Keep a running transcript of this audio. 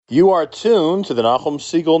You are tuned to the Nachum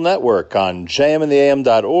Segal Network on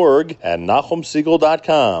jmandtheam.org and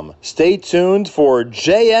NachumSegal.com. Stay tuned for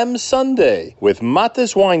JM Sunday with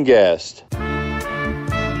Matis Weingast.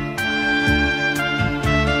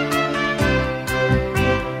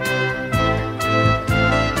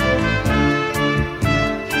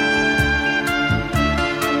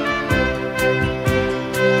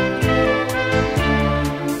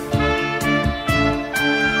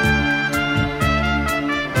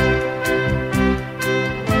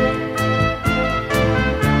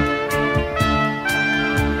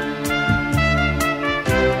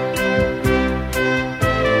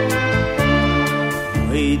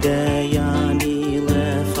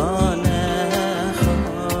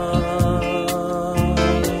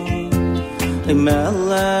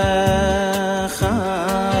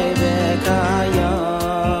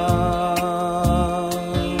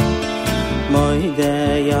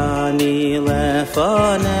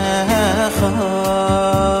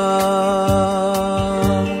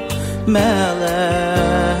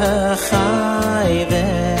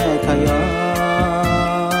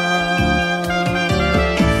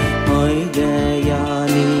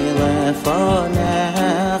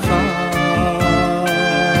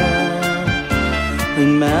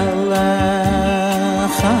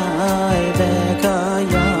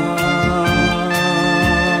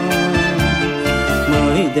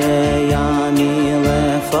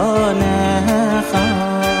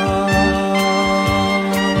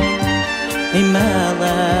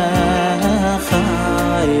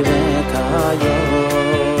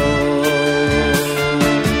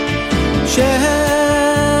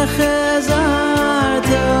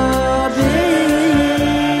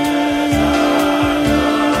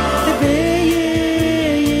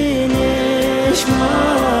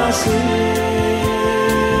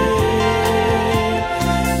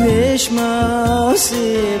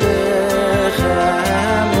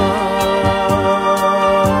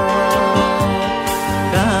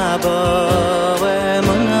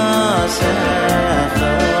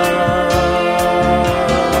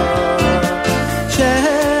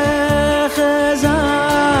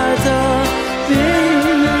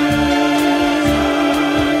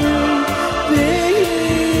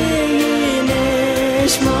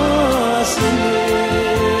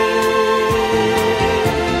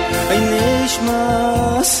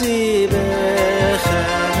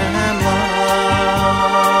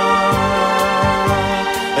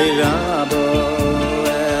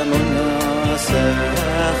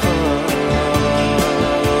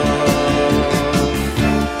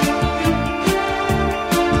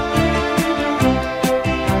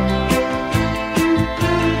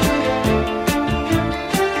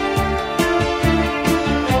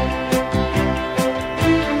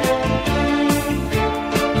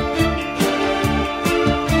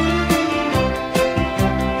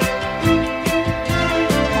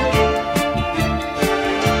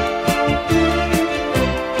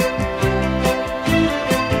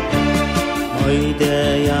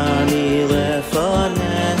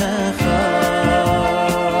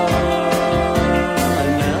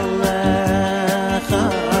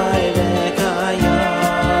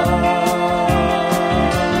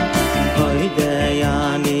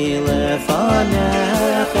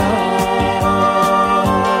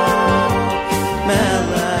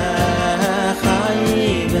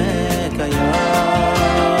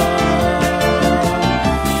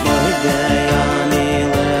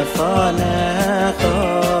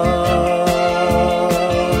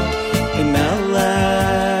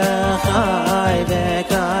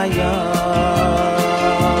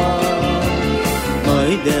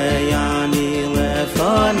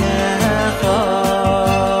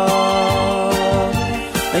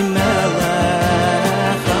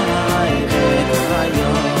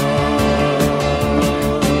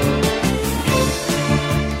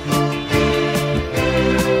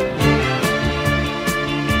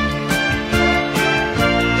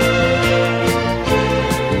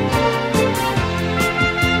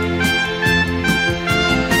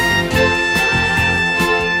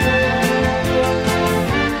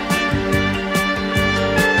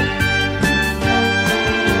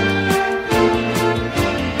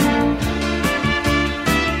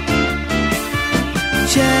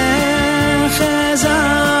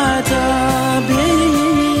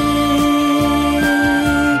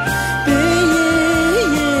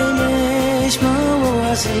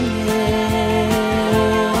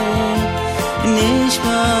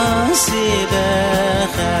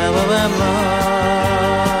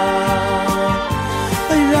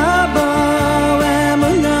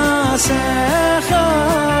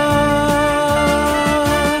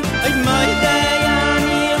 Ay, my day,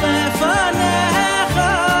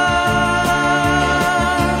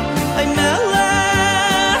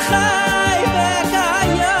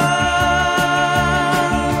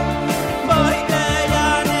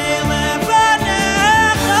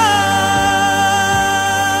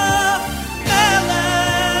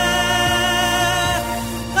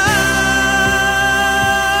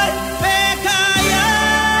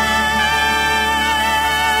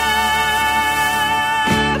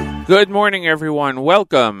 Good morning, everyone.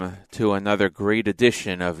 Welcome to another great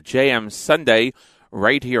edition of JM Sunday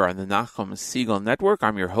right here on the Nachum Segal Network.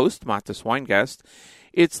 I'm your host, Matis Weingast.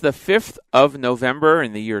 It's the 5th of November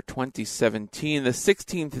in the year 2017, the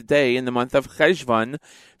 16th day in the month of Cheshvan,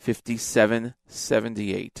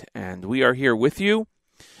 5778. And we are here with you,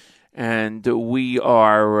 and we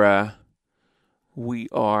are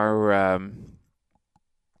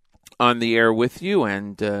on the air with you,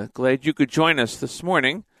 and glad you could join us this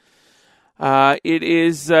morning. It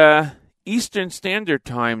is Eastern Standard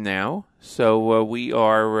Time now, so we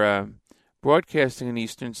are broadcasting in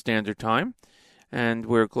Eastern Standard Time, and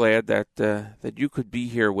we're glad that you could be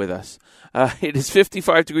here with us. It is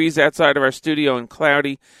 55 degrees outside of our studio and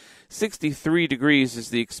cloudy. 63 degrees is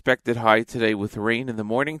the expected high today, with rain in the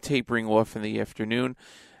morning, tapering off in the afternoon,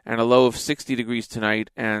 and a low of 60 degrees tonight,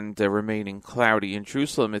 and remaining cloudy. In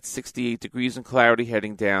Jerusalem, it's 68 degrees and cloudy,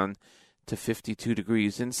 heading down to 52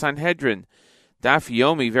 degrees. In Sanhedrin, Daf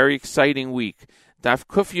Yomi, very exciting week. Daf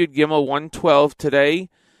Kuf Yud Gimel 112 today,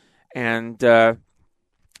 and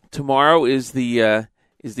tomorrow is the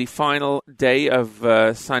final day of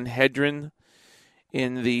Sanhedrin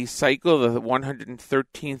in the cycle, the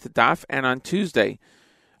 113th Daf, and on Tuesday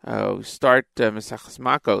we start Maseches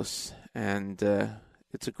Makos, and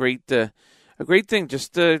it's a great thing.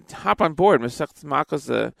 Just hop on board. Maseches Makos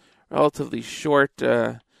is a relatively short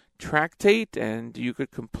tractate, and you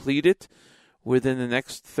could complete it within the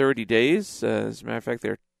next 30 days. As a matter of fact,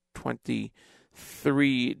 there are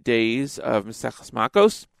 23 days of Maseches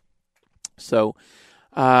Makos, so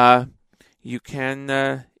you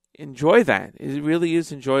can enjoy that. It really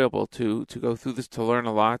is enjoyable to go through this, to learn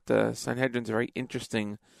a lot. Sanhedrin's a very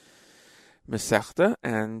interesting Masechta,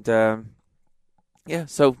 and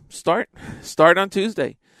so start on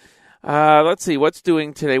Tuesday. Let's see what's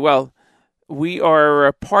doing today. Well, we are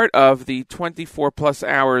a part of the 24-plus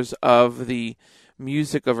hours of the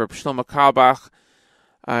music of Reb Shlomo Carlebach,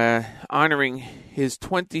 honoring his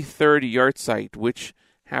 23rd yahrzeit, which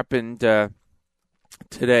happened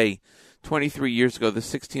today, 23 years ago, the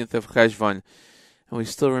 16th of Cheshvan, and we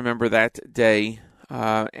still remember that day.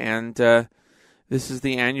 And this is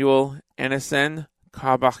the annual NSN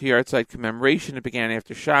Carlebach yahrzeit commemoration. It began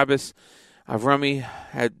after Shabbos. Avrami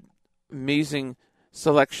had amazing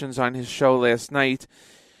selections on his show last night.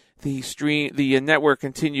 The network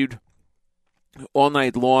continued all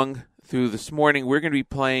night long through this morning. We're going to be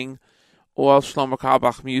playing all Shlomo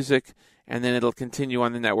Carlebach music, and then it'll continue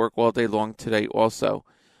on the network all day long today also,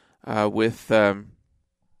 with a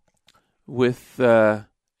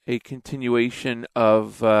continuation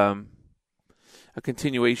of the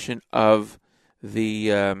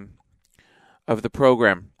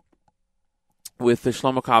program with the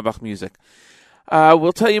Shlomo Carlebach music.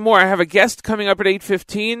 We'll tell you more. I have a guest coming up at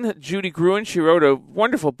 8:15, Judy Gruen. She wrote a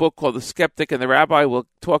wonderful book called The Skeptic and the Rabbi. We'll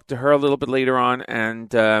talk to her a little bit later on,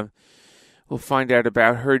 and we'll find out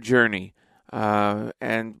about her journey.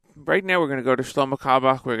 And right now we're going to go to Shlomo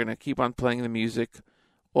Carlebach. We're going to keep on playing the music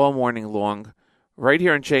all morning long, right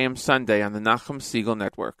here on JM Sunday on the Nachum Segal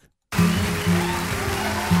Network.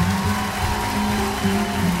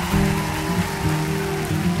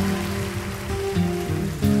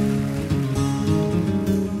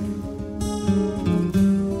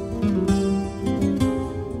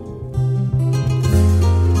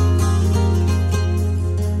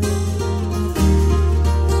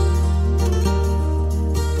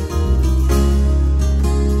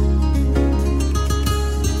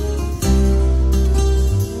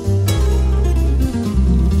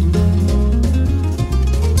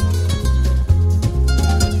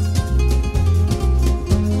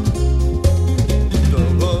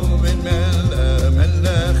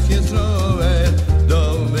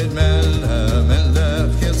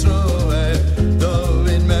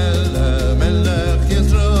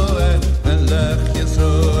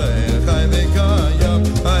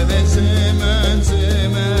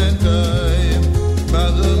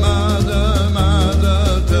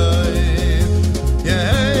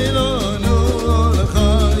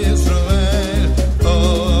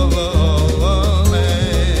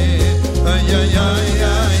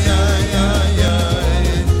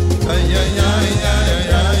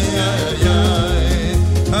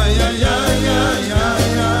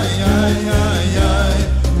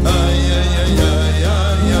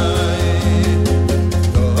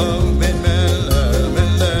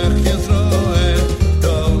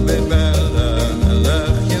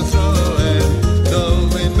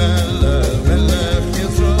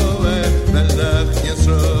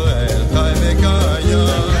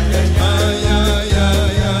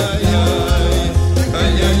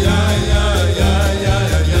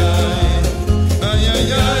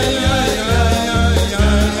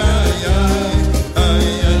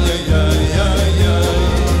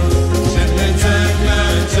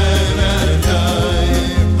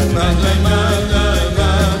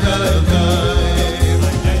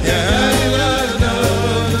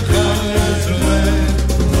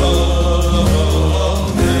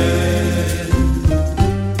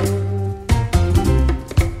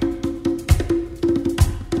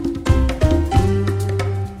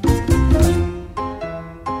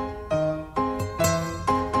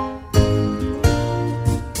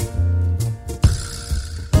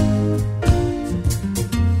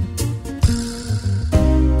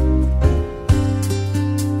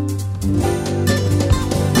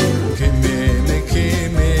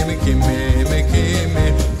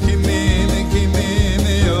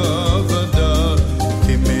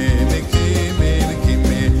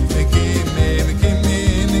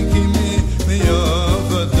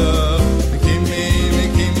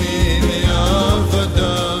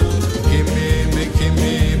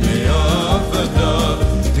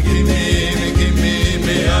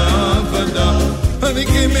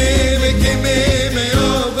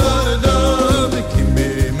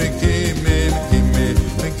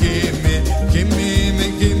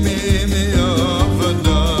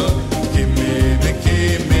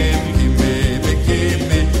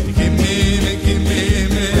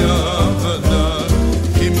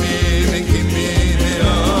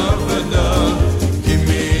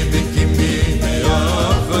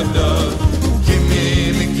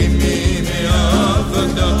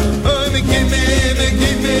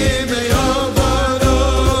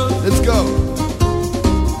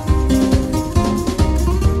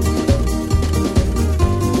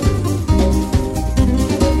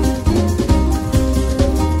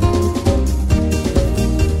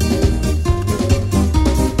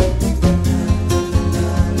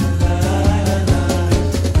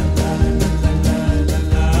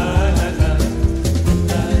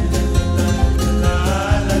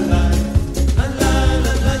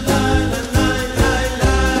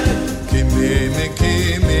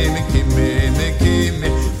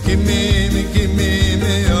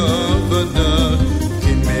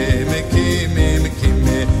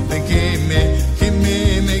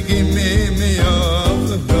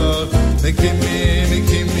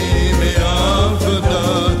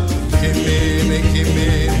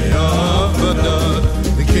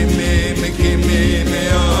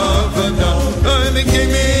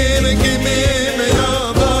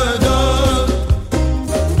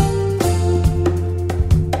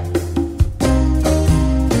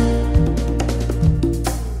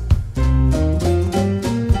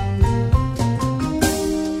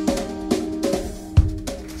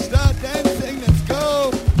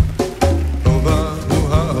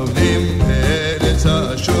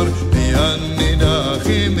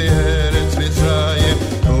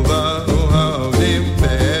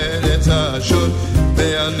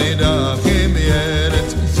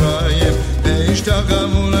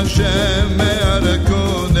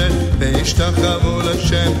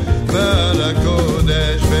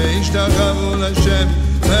 לשם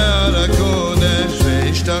מעל הקודש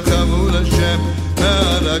והשתחוו לשם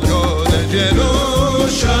מעל הקודש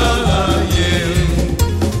ירושלים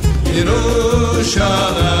ירושלים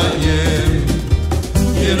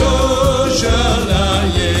ירושלים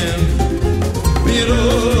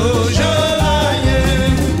ירושלים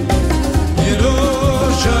ירושלים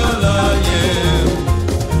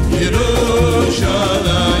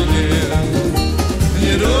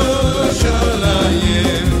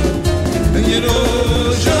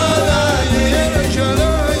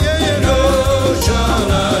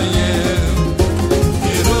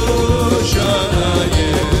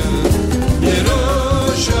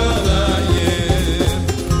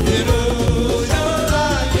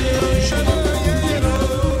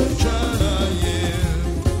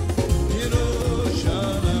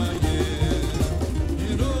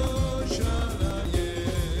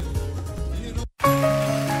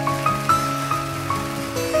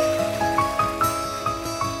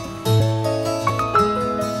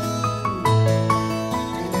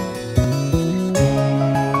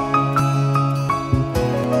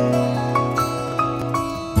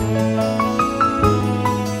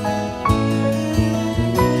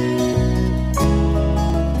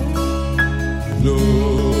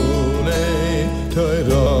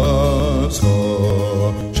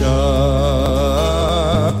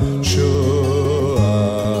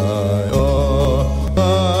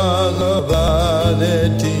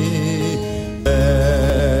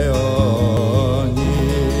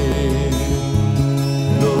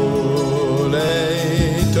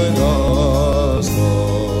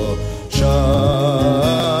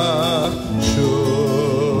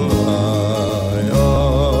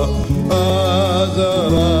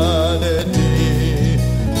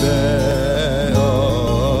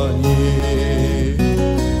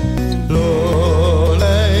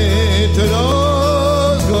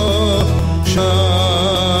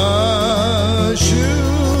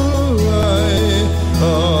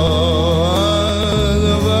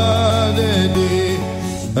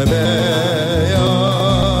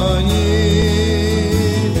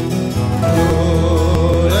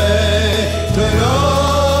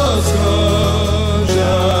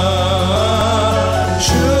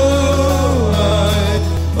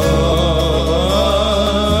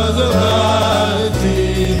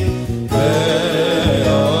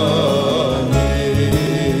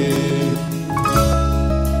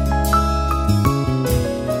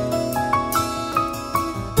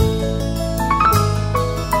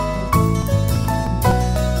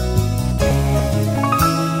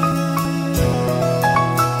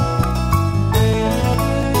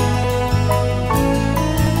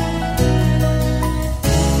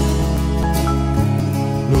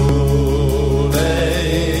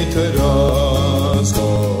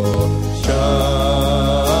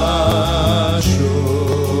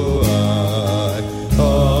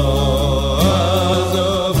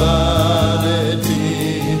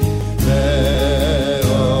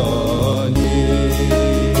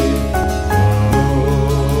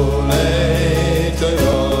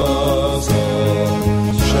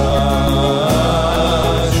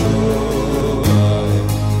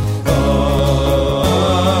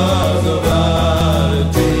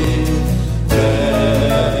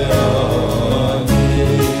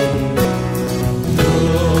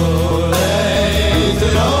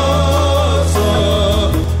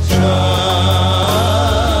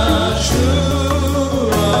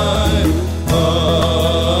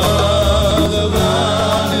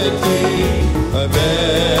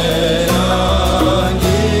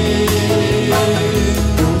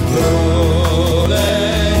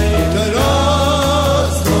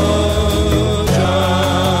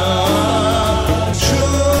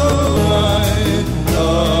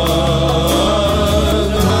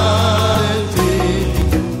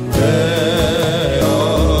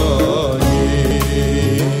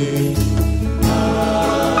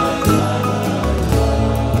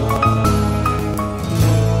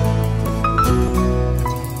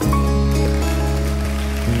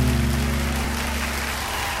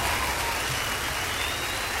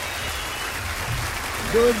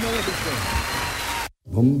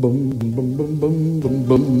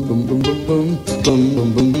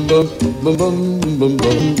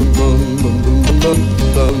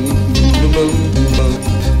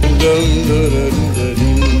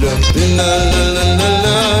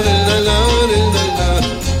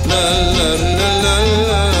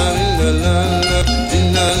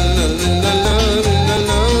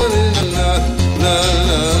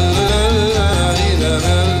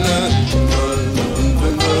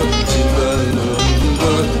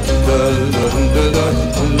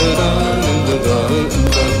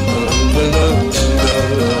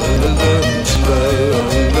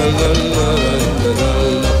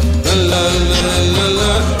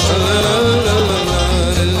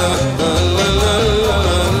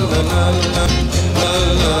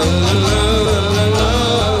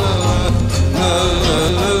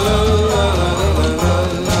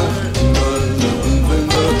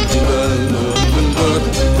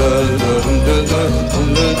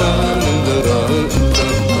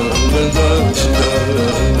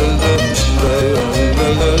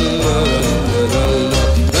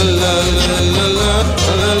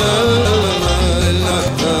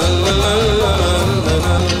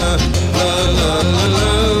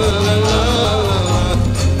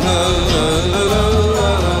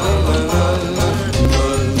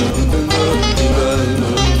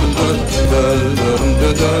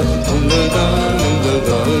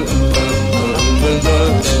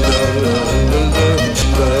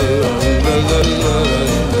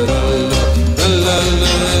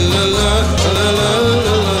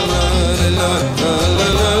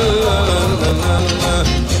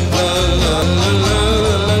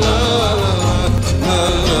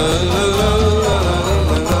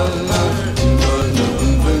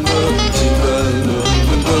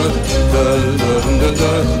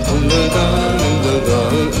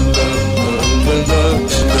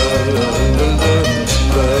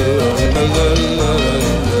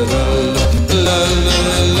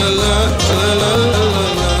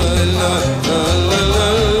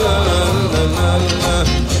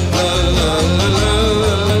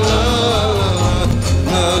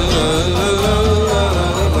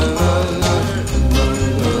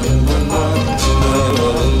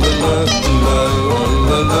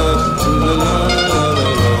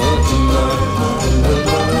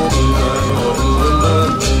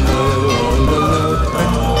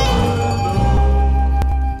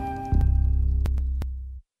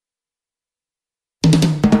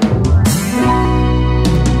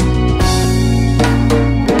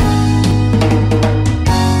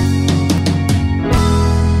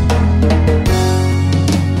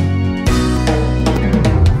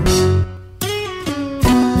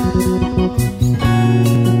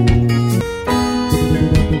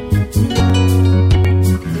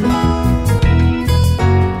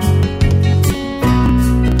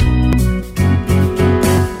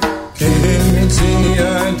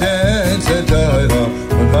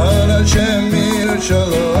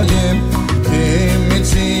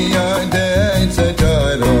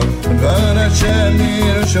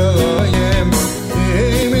Yerushalayim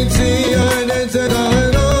Kimitzion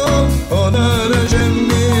etzedayro Odar Hashem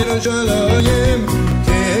Yerushalayim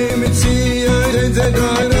Kimitzion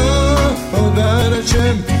etzedayro Odar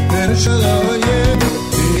Hashem Yerushalayim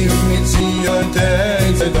Kimitzion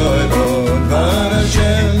etzedayro Odar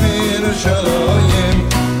Hashem Yerushalayim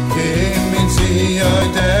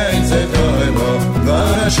Kimitzion etzedayro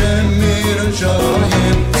Odar Hashem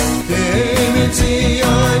Yerushalayim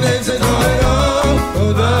Kimitzion etzedayro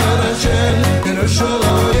Odar Hashem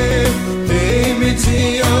Yerushalayim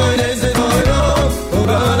Kimitzion etzedayro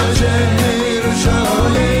Odar Hashem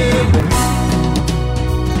Yerushalayim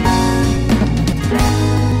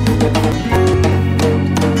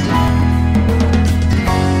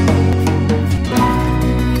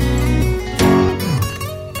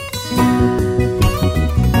Kimitzion etzedayro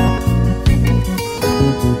Odar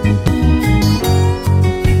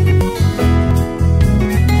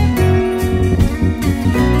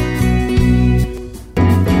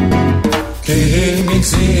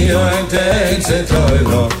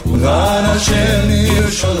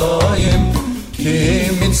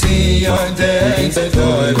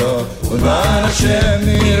Hashem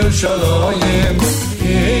Yerushalayim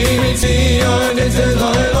Kimitzion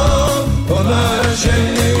etzedayro Odar Hashem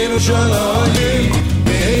Yerushalayim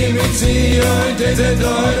Kimitzion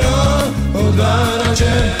etzedayro Odar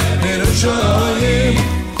Hashem Yerushalayim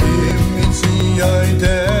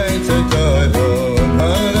Kimitzion etzedayro Odar Hashem Yerushalayim Kimitzion etzedayro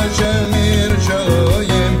Odar Hashem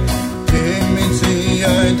Yerushalayim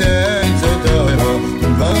Kimitzion etzedayro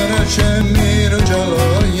Odar Hashem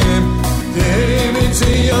Yerushalayim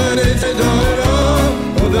Kimitzion etzedayro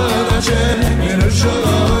Odar Hashem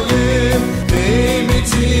Yerushalayim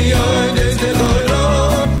Kimitzion etzedayro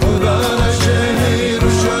Odar Hashem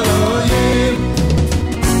Yerushalayim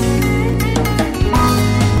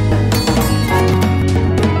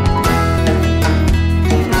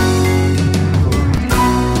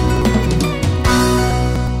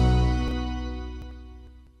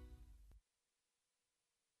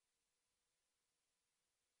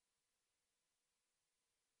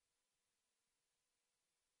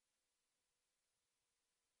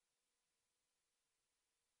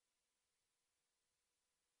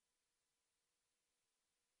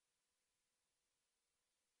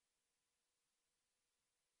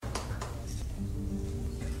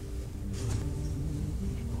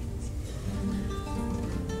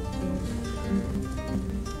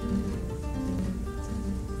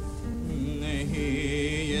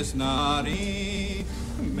Nari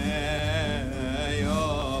meyo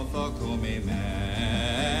fakumi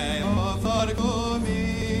meyo fargumi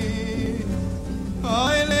I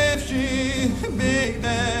lefshi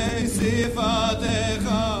bigday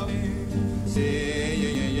sifatechami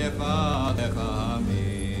siyefatechami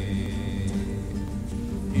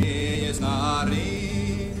Yes nari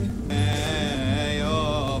meyo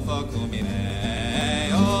fakumi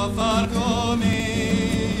meyo fargumi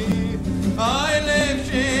I live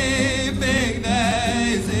sheep big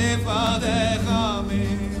days if I dechami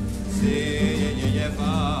see ye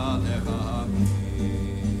father chami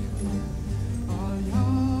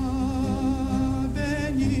Aya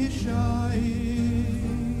ben Yishai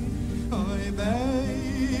Oy bei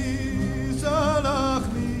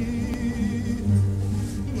salachmi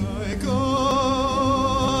Oy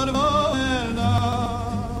kor voelna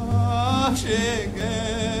shege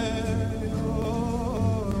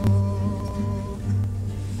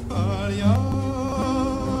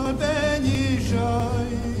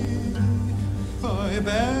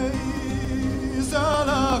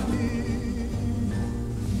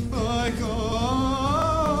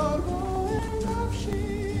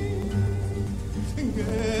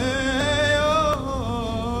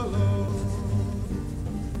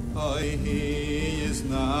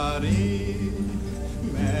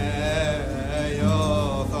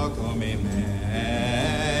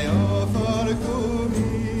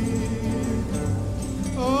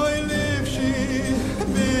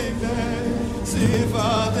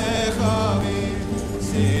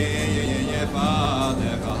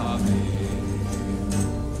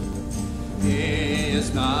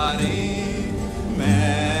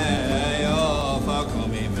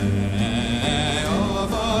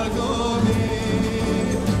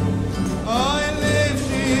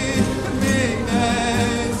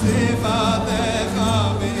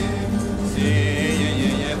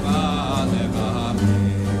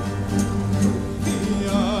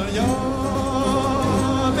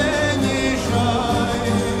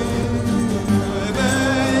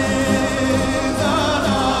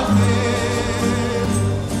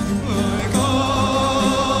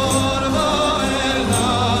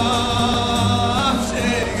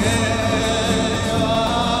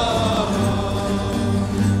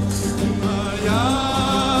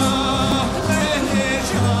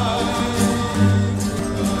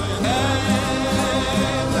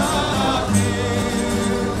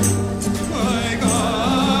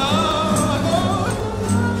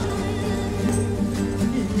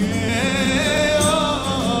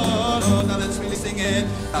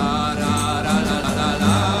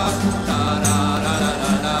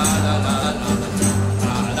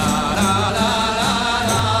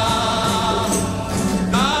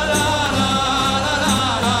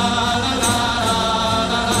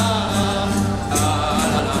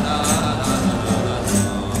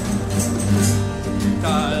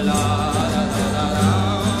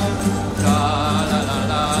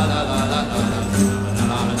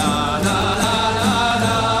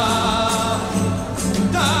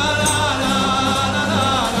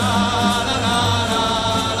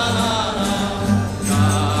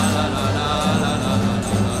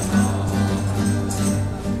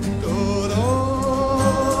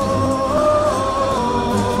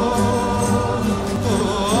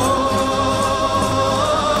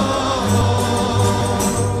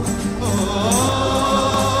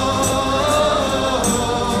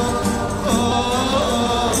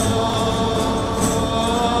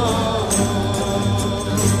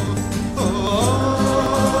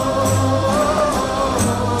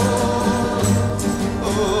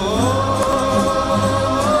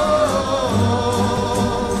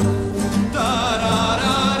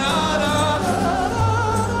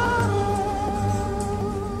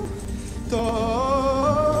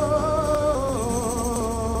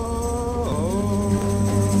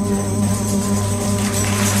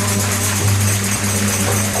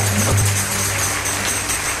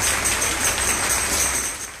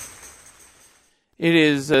It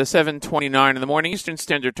is 7:29 in the morning, Eastern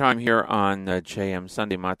Standard Time here on JM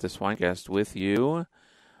Sunday. Matis Winecast with you.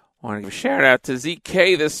 I want to give a shout out to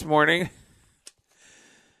ZK this morning.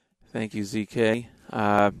 Thank you, ZK.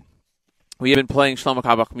 We have been playing Shlomo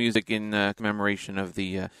Kabach music in commemoration of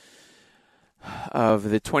the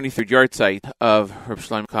 23rd yahrzeit of Reb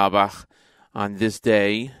Shlomo Kabach on this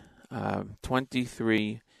day,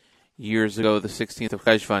 23 years ago, the 16th of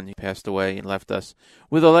Cheshvan. He passed away and left us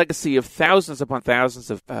with a legacy of thousands upon thousands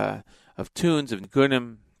of tunes, of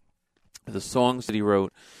nigunim, the songs that he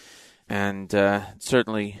wrote, and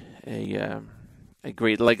certainly a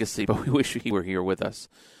great legacy. But we wish he were here with us.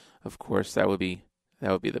 Of course, that would be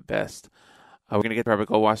the best. We're going to get to Rabbi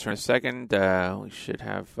Goldwasser in a second. We should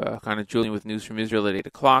have Hannah Julian with news from Israel at 8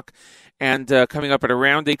 o'clock. And coming up at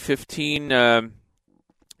around 8:15,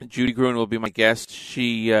 Judy Gruen will be my guest.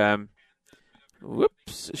 She is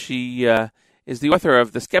the author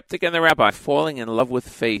of The Skeptic and the Rabbi, Falling in Love with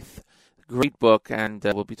Faith. Great book, and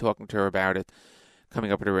we'll be talking to her about it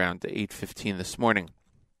coming up at around 8:15 this morning.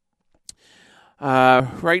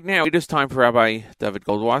 Right now, it is time for Rabbi David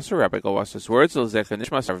Goldwasser. Rabbi Goldwasser's words, L'zecher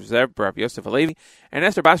Nishmas Rav Zeb, Rabbi Yosef Alevi, and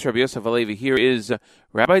Esther Bas, Rabbi Yosef Alevi. Here is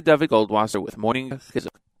Rabbi David Goldwasser with Morning Chizuk.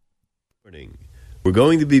 Morning. We're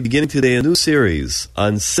going to be beginning today a new series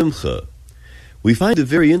on Simcha. We find a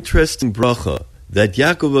very interesting bracha that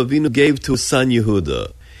Yaakov Avinu gave to his son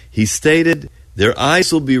Yehuda. He stated, "Their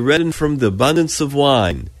eyes will be reddened from the abundance of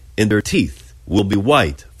wine, and their teeth will be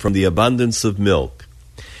white from the abundance of milk."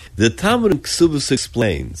 The Talmud in Ksubos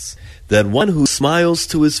explains that one who smiles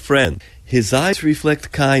to his friend, his eyes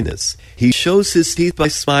reflect kindness. He shows his teeth by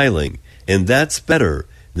smiling, and that's better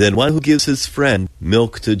than one who gives his friend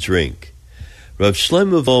milk to drink. Rav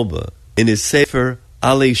Shlomo Wolbe, in his Sefer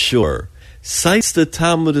Alei Shur, cites the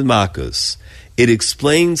Talmud in Makos. It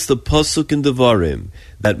explains the Pasuk in Devarim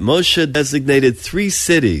that Moshe designated 3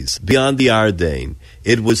 cities beyond the Ardain.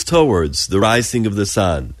 It was towards the rising of the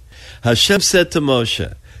sun. Hashem said to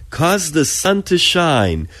Moshe, "Cause the sun to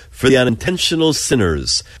shine for the unintentional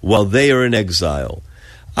sinners while they are in exile."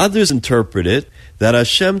 Others interpret it that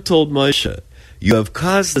Hashem told Moshe, "You have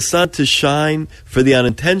caused the sun to shine for the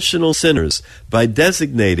unintentional sinners by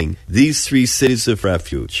designating these 3 cities of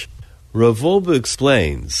refuge." Rav Wolbe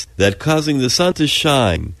explains that causing the sun to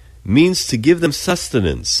shine means to give them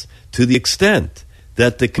sustenance to the extent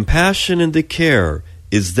that the compassion and the care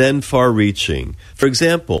is then far-reaching. For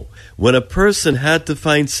example, when a person had to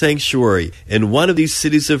find sanctuary in one of these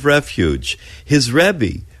cities of refuge, his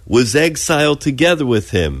Rebbe was exiled together with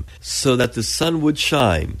him so that the sun would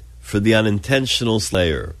shine for the unintentional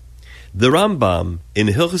slayer. The Rambam in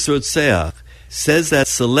Hilchos Rotzeach says that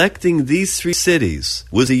selecting these 3 cities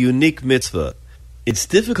was a unique mitzvah. It's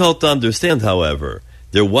difficult to understand, however.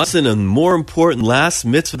 There wasn't a more important last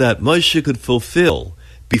mitzvah that Moshe could fulfill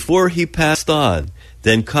before he passed on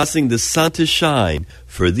than causing the sun to shine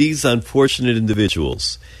for these unfortunate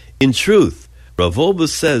individuals. In truth, Rav Wolbe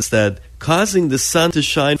says that causing the sun to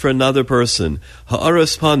shine for another person,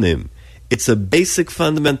 ha'aras panim, it's a basic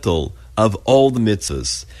fundamental of all the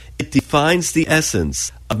mitzvahs. It defines the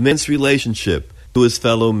essence of man's relationship to his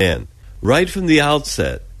fellow man. Right from the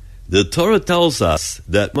outset, The Torah tells us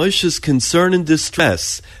that Moshe's concern and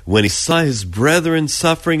distress when he saw his brethren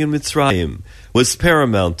suffering in Mitzrayim was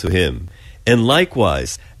paramount to him. And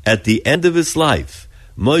likewise, at the end of his life,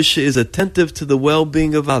 Moshe is attentive to the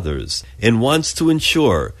well-being of others and wants to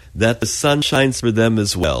ensure that the sun shines for them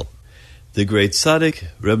as well. The great tzaddik,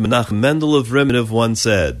 Reb Menachem Mendel of Rimenov, once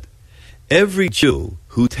said, "Every Jew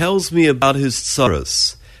who tells me about his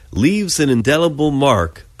tzaras leaves an indelible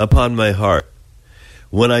mark upon my heart.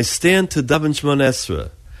 When I stand to daven Shemona Esrei,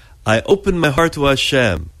 I open my heart to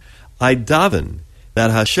Hashem. I daven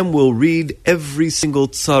that Hashem will read every single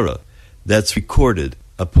tzara that's recorded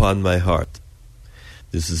upon my heart."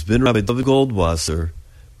 This has been Rabbi David Goldwasser,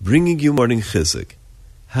 bringing you Morning Chizuk.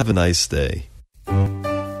 Have a nice day.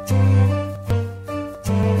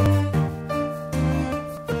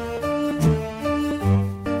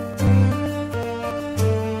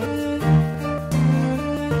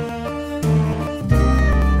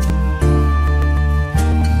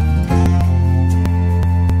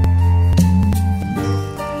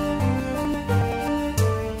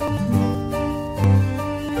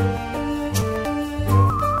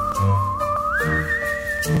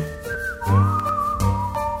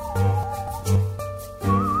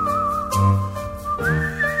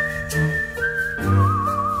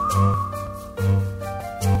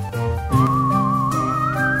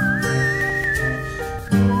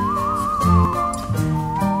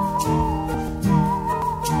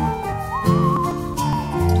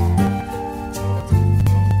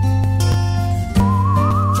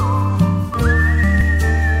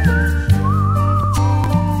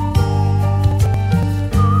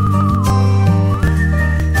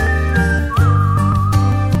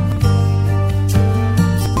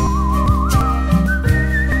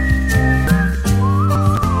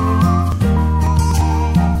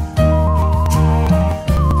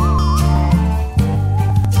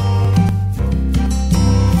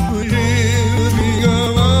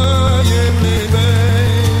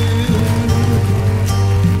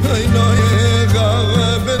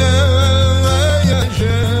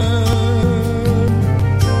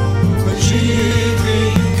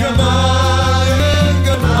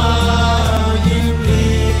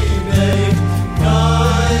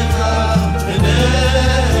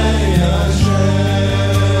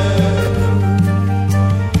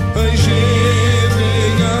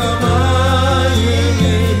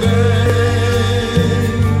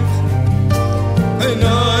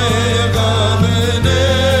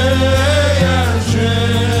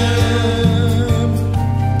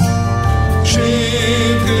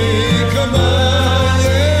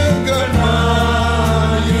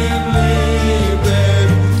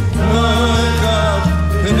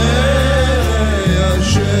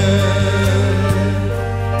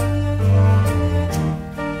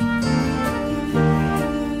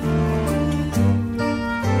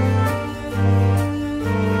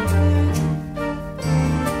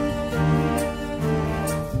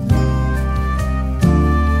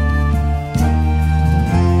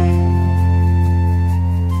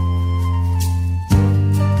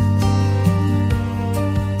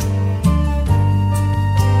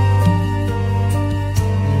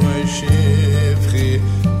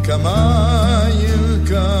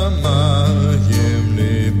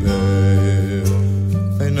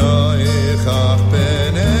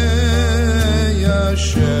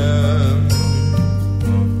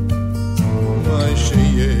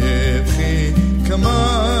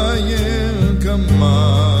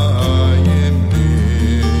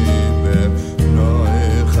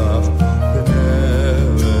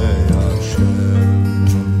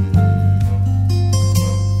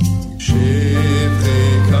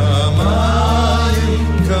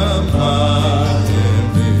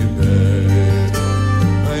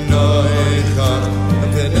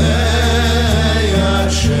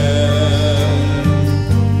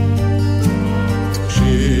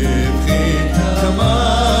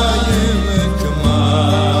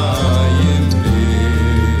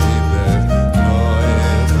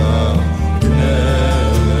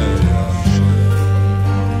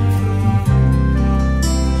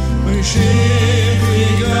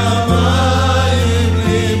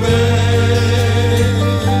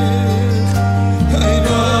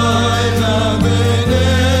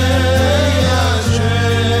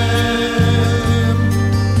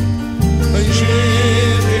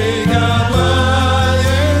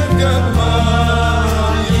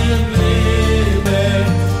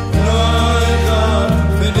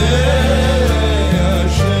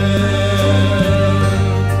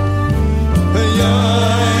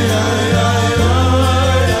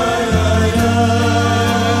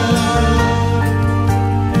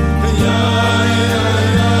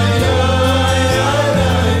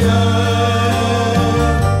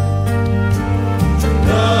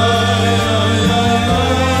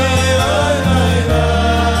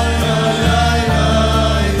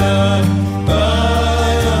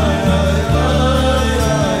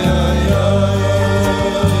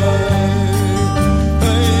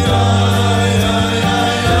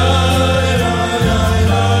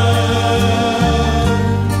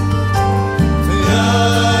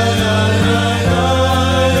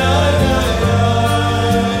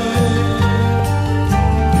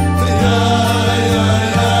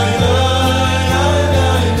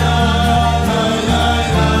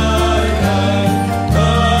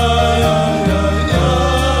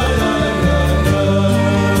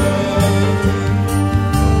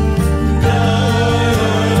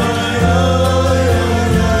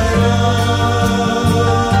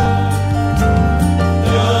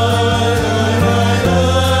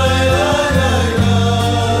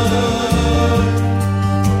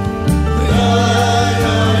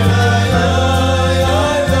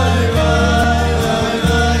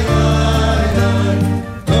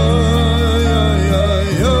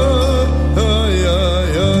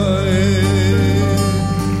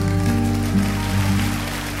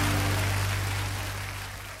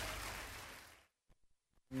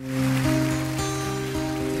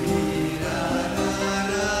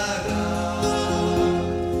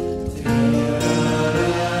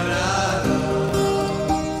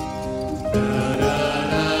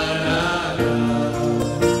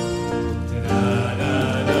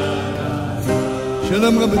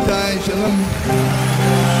 שלום רבותיי, שלום.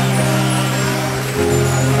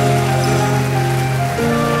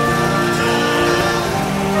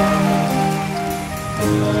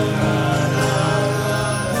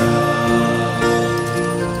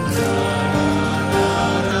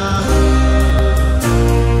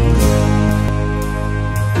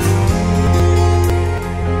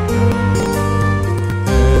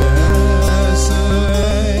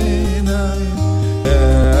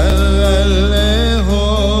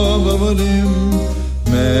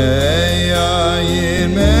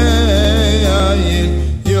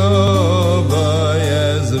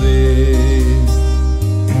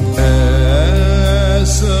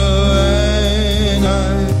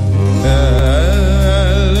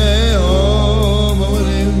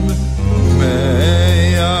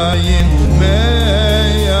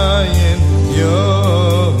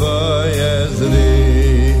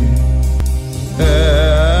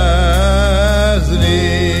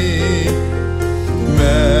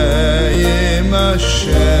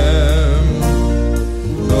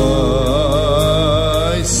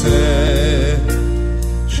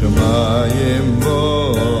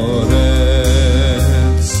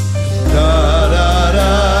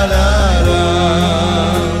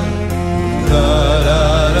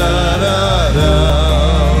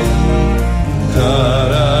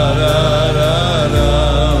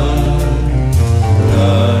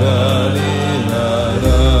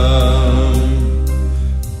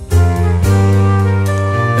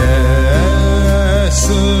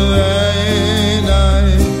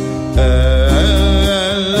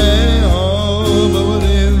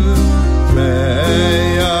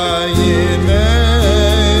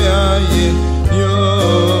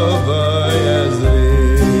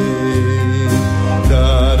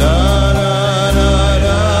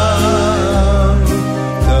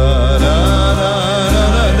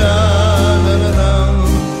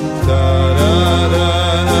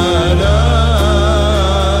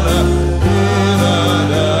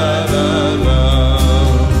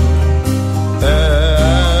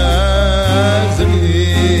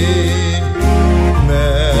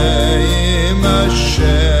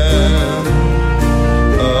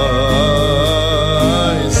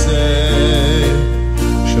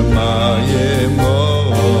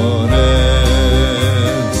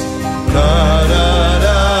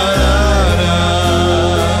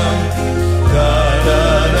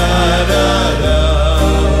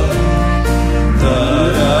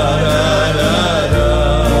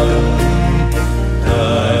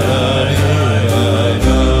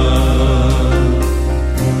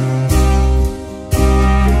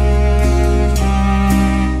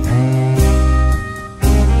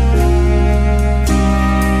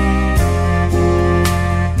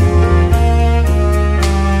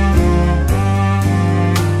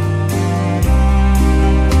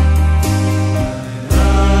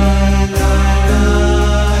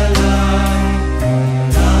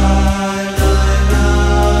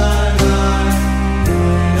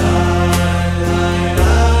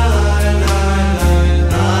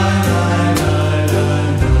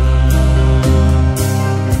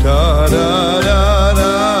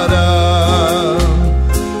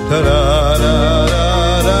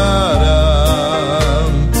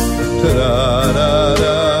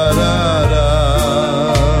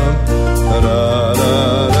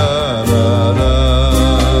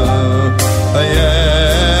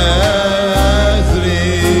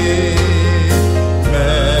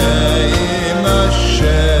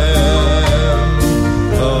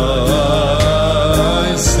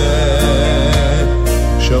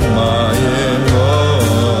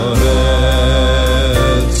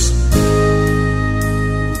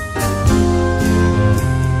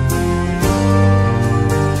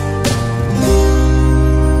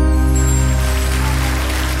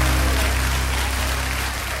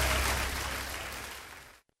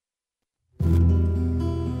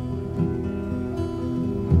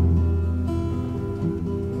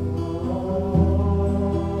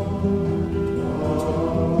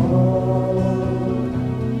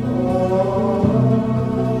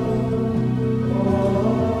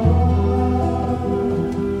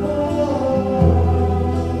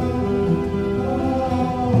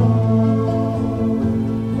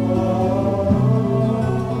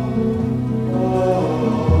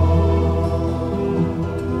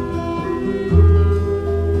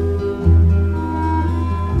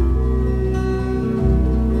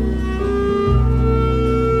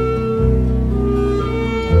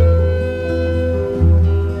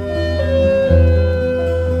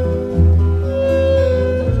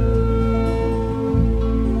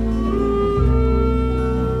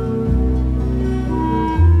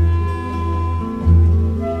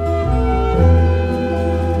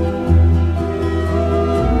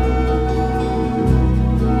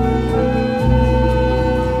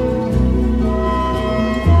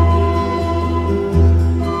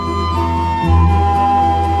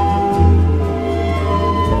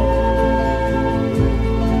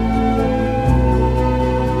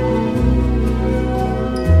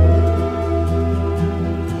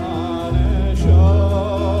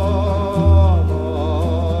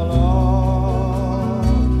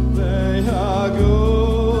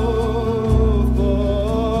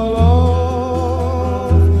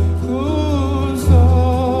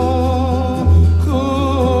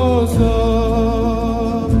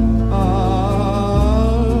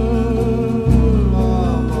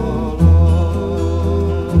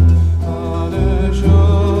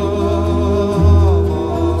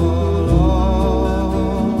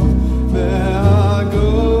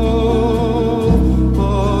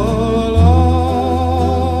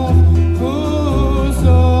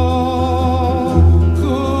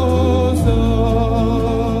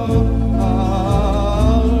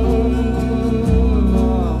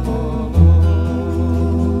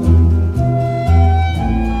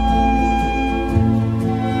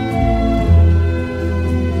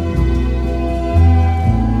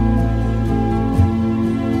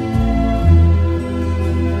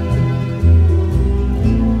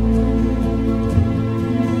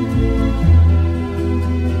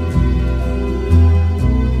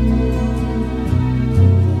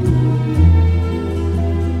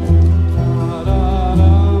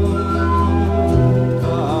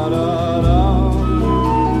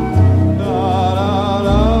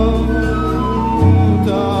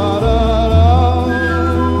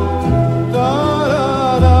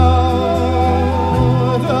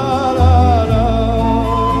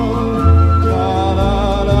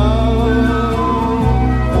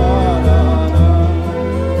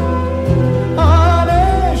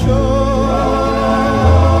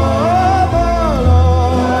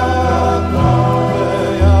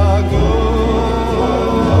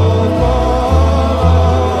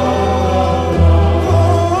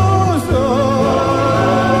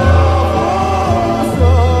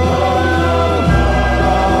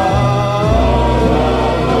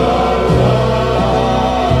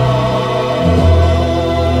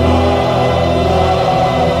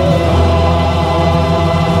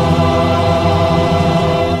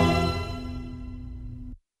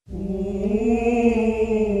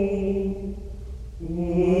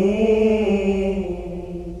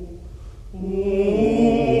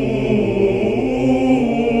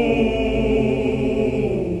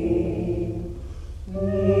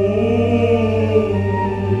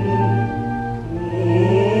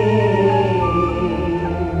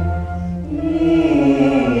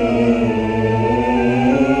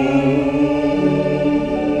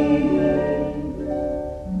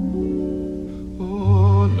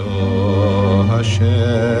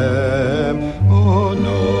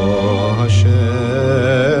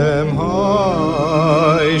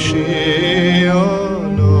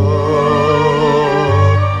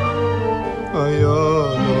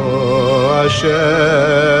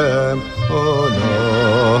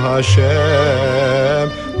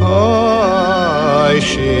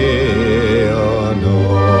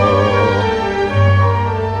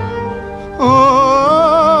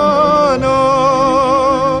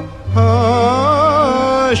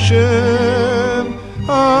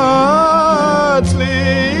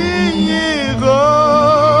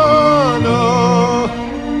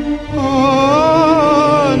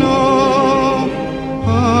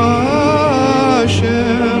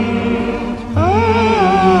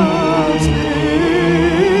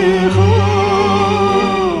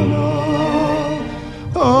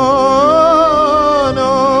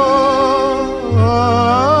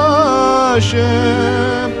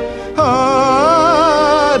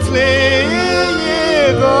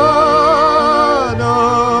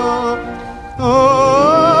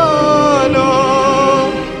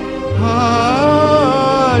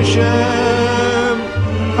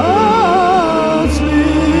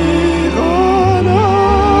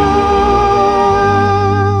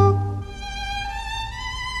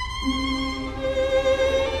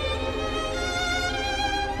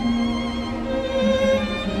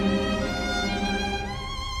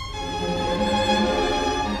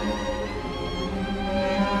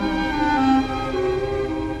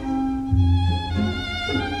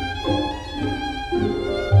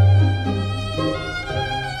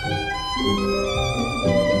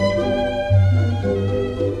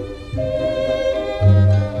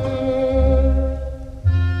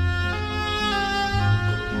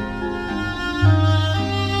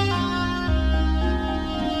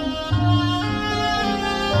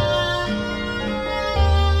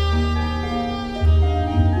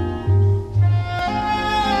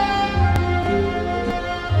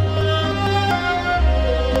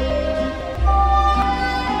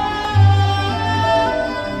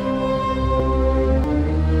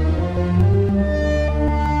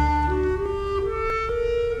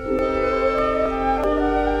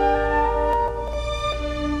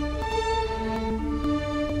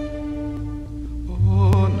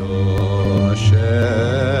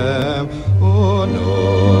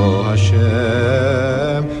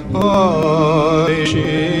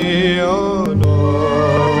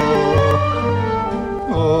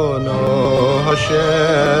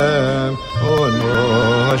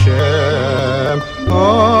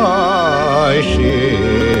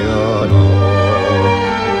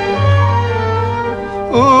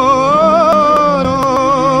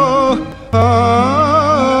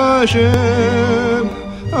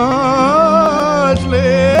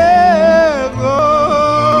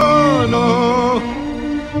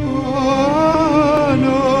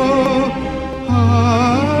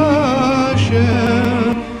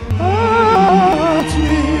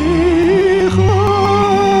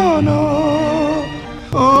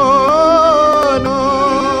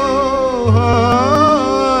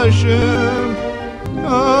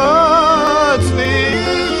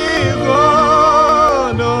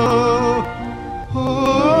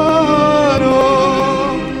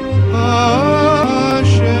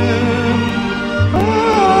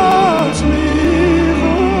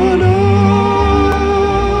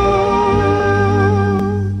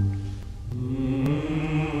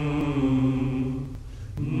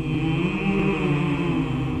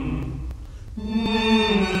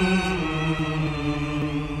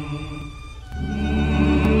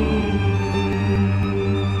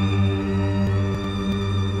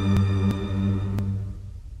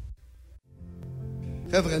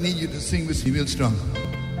 I need you to sing with me real strong.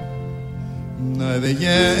 I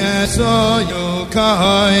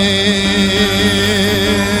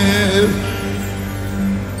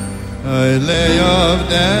lay of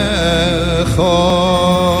the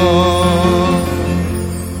chor,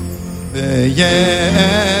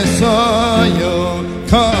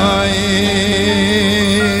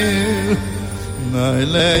 I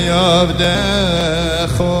lay of the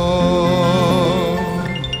chor,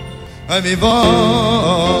 I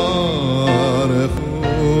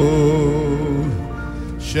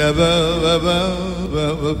Shabbat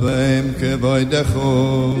kevoidecho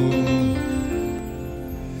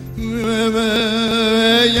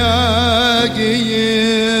Yagiyedo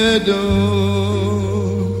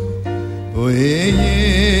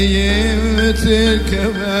Oyeyem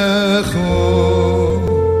tzilkevecho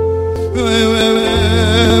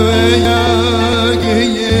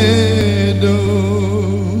Yagiyedo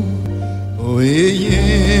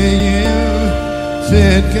Oyeyem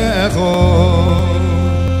tzilkecho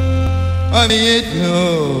Aviyitnu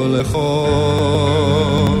lecho,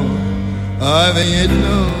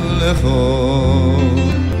 aviyitnu lecho,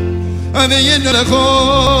 aviyitnu lecho,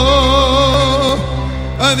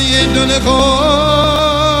 aviyitnu lecho,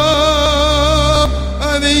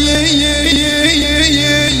 aviyitnu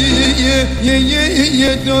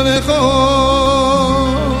ייתנו לך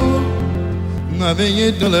נווה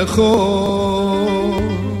ייתנו לך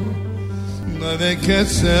נווה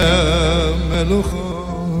קסם מלוכו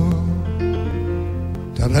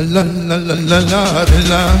לה לה לה לה לה לה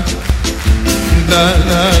לה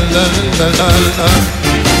לה לה לה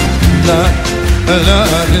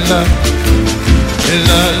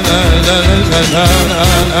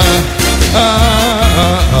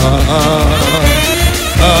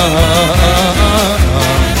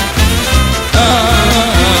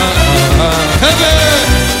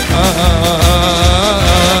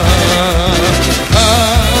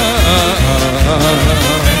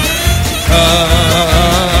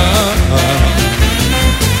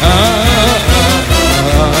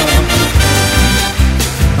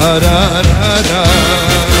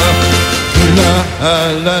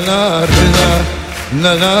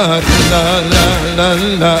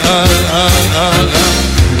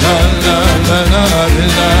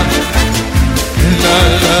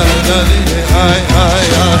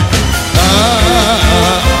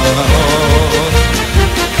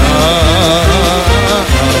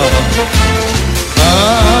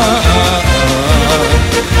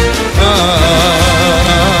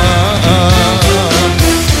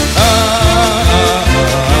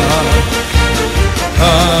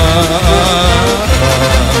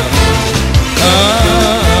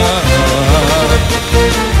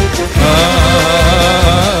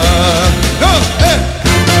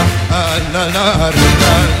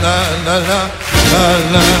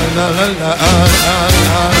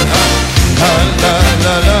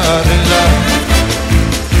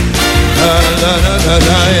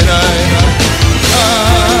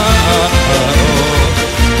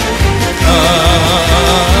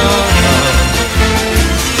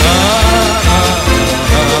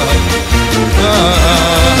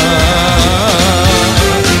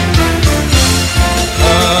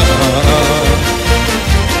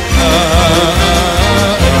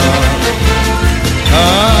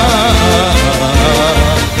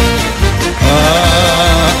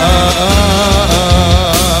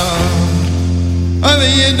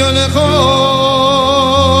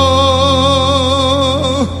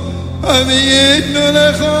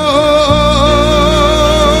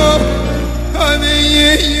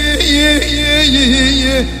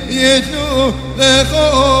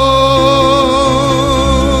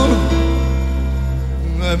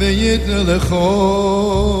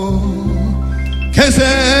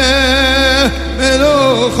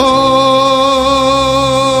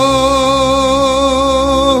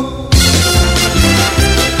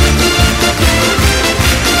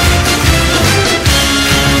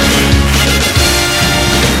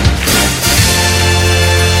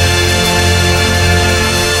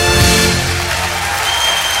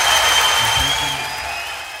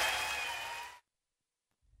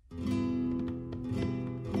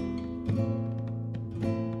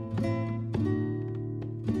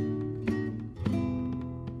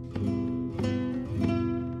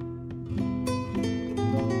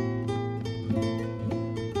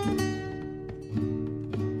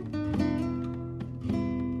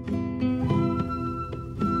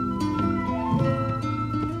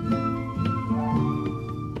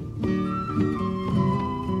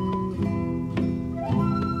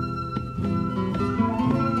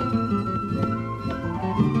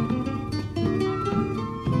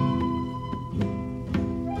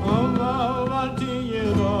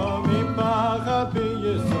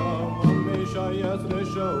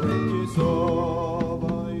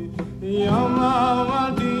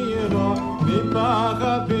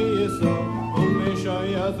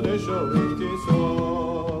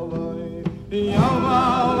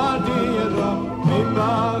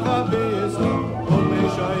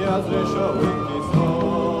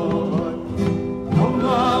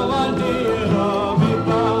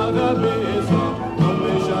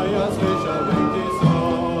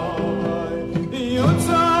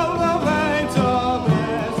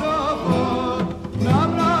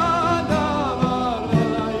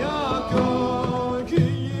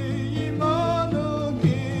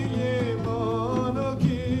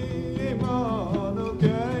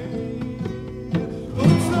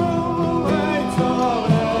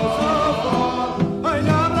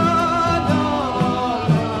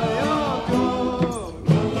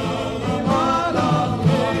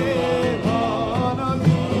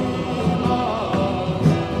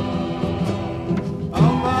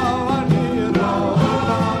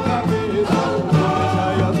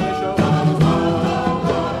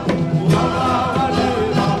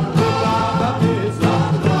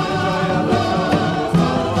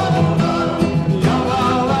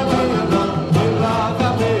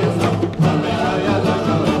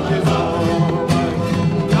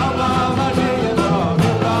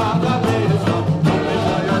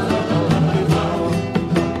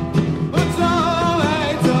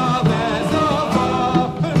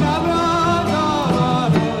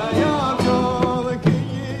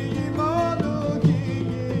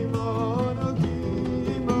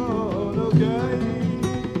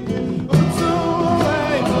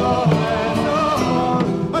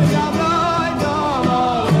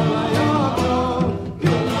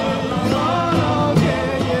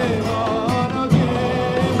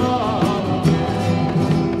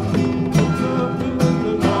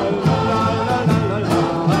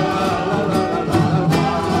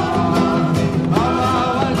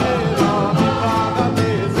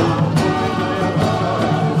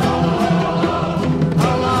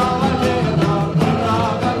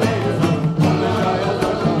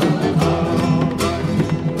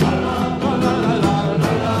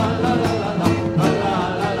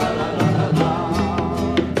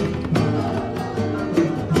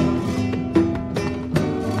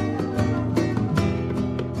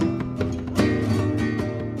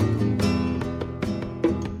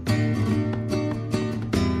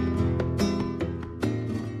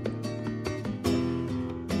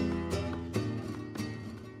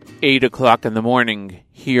 8 o'clock in the morning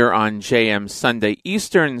here on JM Sunday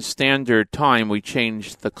Eastern Standard Time. We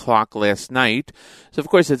changed the clock last night. So, of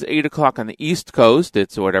course, it's 8 o'clock on the East Coast.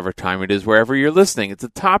 It's whatever time it is, wherever you're listening. It's the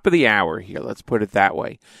top of the hour here. Let's put it that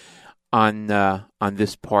way on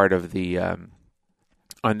this part of the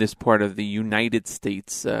United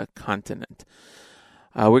States continent.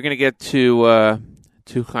 We're going to get to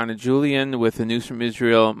Chana Julian with the news from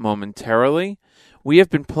Israel momentarily. We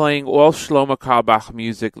have been playing all Shlomo Carlebach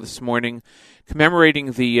music this morning,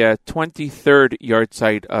 commemorating the 23rd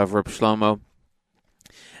yahrzeit of Reb Shlomo,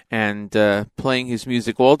 and playing his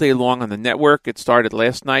music all day long on the network. It started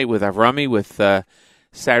last night with Avrami, with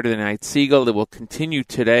Saturday Night Segal. It will continue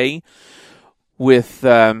today with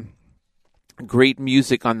great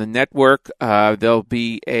music on the network. There'll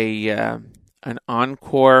be an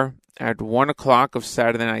encore at 1 o'clock of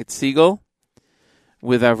Saturday Night Segal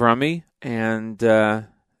with Avrami. And then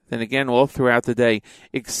again, all throughout the day.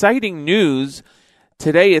 Exciting news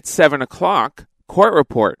today at 7 o'clock. Court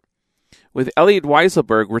Report with Elliot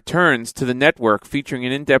Weiselberg returns to the network, featuring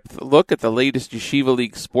an in-depth look at the latest Yeshiva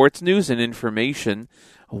League sports news and information.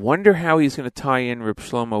 I wonder how he's going to tie in Reb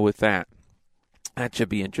Shlomo with that. That should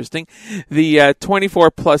be interesting. The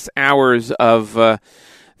 24-plus hours of the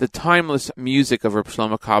timeless music of Reb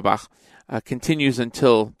Shlomo Carlebach continues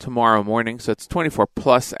until tomorrow morning, so it's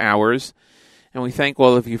 24-plus hours. And we thank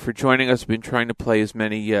all of you for joining us. We've been trying to play as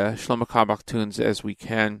many Shlomo Carlebach tunes as we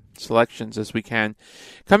can, selections as we can.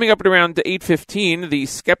 Coming up at around 8:15, The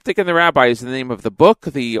Skeptic and the Rabbi is the name of the book.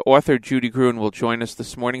 The author, Judy Gruen, will join us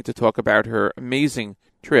this morning to talk about her amazing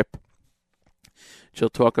trip. She'll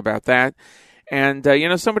talk about that. And,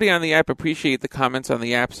 somebody on the app, appreciate the comments on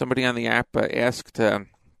the app. Somebody on the app asked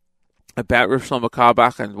about Reb Shlomo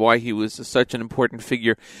Carlebach and why he was such an important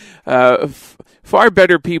figure. Far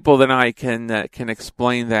better people than I can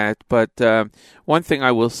explain that. But one thing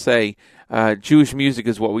I will say, Jewish music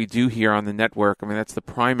is what we do here on the network. I mean, that's the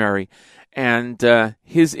primary. And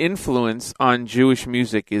his influence on Jewish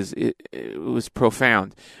music was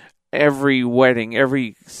profound. Every wedding,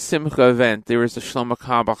 every simcha event, there is a Shlomo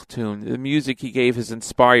Carlebach tune. The music he gave has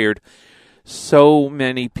inspired so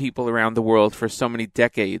many people around the world for so many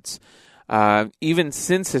decades. Even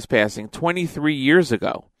since his passing, 23 years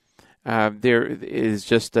ago, there is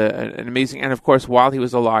just an amazing, and of course, while he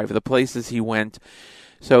was alive, the places he went.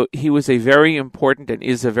 So he was a very important and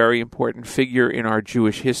is a very important figure in our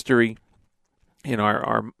Jewish history, in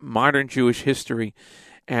our modern Jewish history,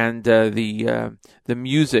 and the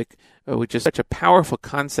music, which is such a powerful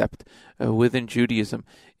concept within Judaism,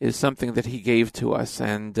 is something that he gave to us,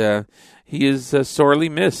 and he is sorely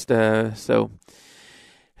missed. So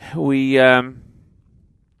we are,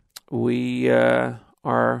 we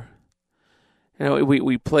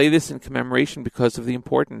play this in commemoration because of the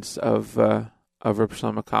importance of Reb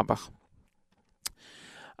Shlomo Carlebach.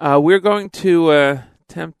 We're going to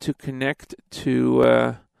attempt to connect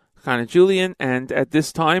to Chana Julian, and at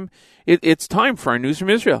this time, it's time for our news from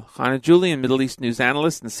Israel. Chana Julian, Middle East news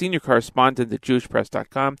analyst and senior correspondent at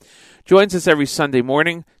JewishPress.com, joins us every Sunday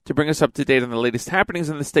morning to bring us up to date on the latest happenings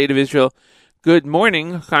in the state of Israel. Good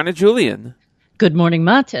morning, Chana Julian. Good morning,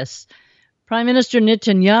 Matis. Prime Minister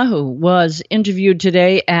Netanyahu was interviewed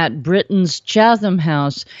today at Britain's Chatham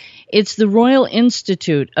House. It's the Royal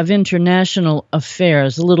Institute of International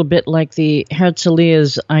Affairs, a little bit like the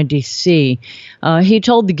Herzliya's IDC. He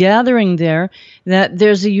told the gathering there that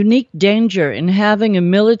there's a unique danger in having a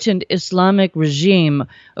militant Islamic regime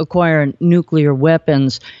acquire nuclear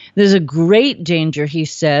weapons. There's a great danger, he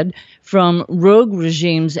said, from rogue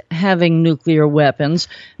regimes having nuclear weapons,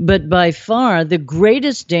 but by far the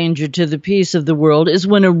greatest danger to the peace of the world is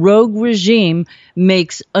when a rogue regime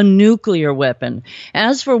makes a nuclear weapon.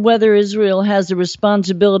 As for whether Israel has a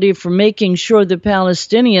responsibility for making sure the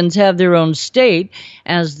Palestinians have their own state,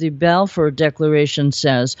 as the Balfour Declaration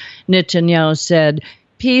says, Netanyahu said,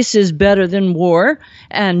 peace is better than war,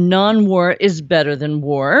 and non-war is better than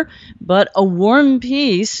war, but a warm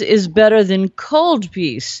peace is better than cold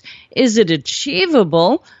peace. Is it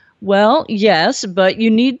achievable? Well, yes, but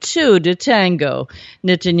you need two to tango.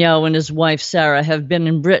 Netanyahu and his wife Sarah have been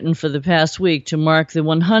in Britain for the past week to mark the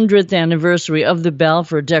 100th anniversary of the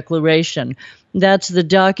Balfour Declaration. That's the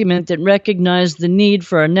document that recognized the need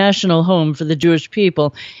for a national home for the Jewish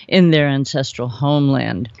people in their ancestral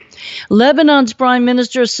homeland. Lebanon's Prime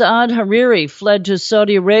Minister Saad Hariri fled to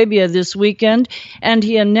Saudi Arabia this weekend, and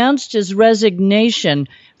he announced his resignation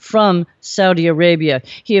from Saudi Arabia.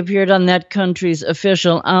 He appeared on that country's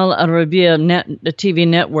official Al Arabiya TV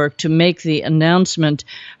network to make the announcement.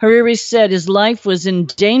 Hariri said his life was in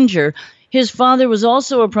danger His father was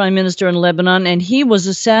also a prime minister in Lebanon, and he was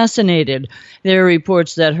assassinated. There are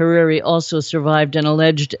reports that Hariri also survived an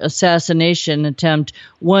alleged assassination attempt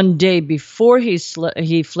one day before he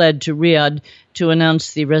fled to Riyadh to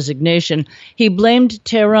announce the resignation. He blamed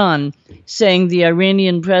Tehran, saying the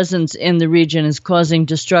Iranian presence in the region is causing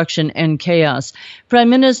destruction and chaos. Prime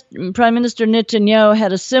Minister Netanyahu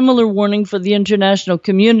had a similar warning for the international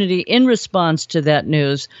community in response to that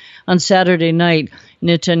news. On Saturday night,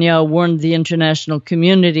 Netanyahu warned the international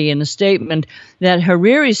community in a statement that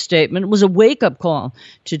Hariri's statement was a wake-up call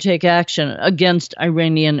to take action against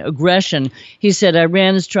Iranian aggression. He said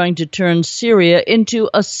Iran is trying to turn Syria into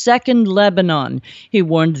a second Lebanon. He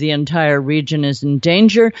warned the entire region is in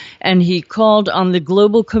danger, and he called on the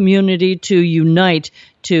global community to unite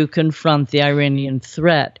to confront the Iranian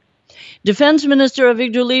threat. Defense Minister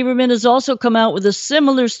Avigdor Lieberman has also come out with a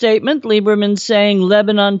similar statement. Lieberman saying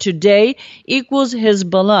Lebanon today equals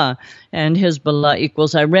Hezbollah, and Hezbollah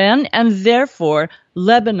equals Iran, and therefore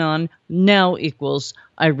Lebanon now equals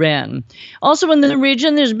Iran. Also in the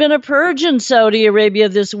region, there's been a purge in Saudi Arabia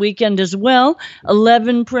this weekend as well.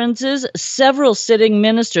 11 princes, several sitting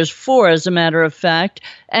ministers, 4 as a matter of fact,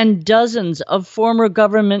 and dozens of former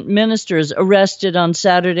government ministers arrested on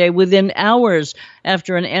Saturday within hours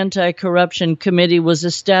after an anti-corruption committee was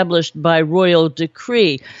established by royal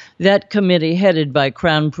decree. That committee, headed by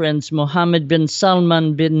Crown Prince Mohammed bin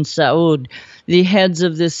Salman bin Saud. The heads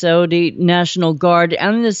of the Saudi National Guard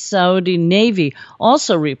and the Saudi Navy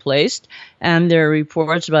also replaced, and there are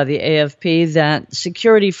reports by the AFP that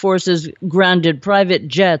security forces grounded private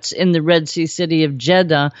jets in the Red Sea city of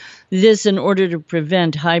Jeddah, this in order to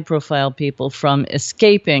prevent high-profile people from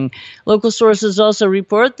escaping. Local sources also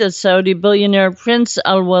report that Saudi billionaire Prince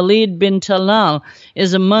Al-Walid bin Talal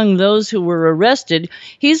is among those who were arrested.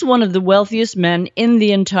 He's one of the wealthiest men in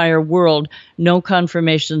the entire world. No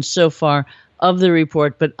confirmation so far of the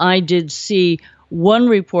report, but I did see one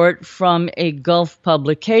report from a Gulf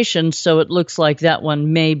publication, so it looks like that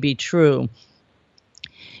one may be true.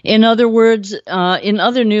 In other words, in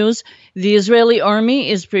other news, the Israeli army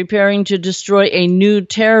is preparing to destroy a new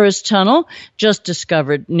terrorist tunnel just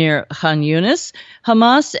discovered near Khan Yunis.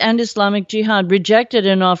 Hamas and Islamic Jihad rejected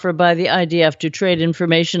an offer by the IDF to trade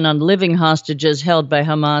information on living hostages held by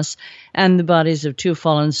Hamas and the bodies of 2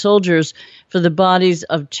 fallen soldiers for the bodies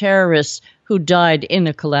of terrorists who died in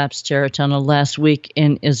a collapsed terror tunnel last week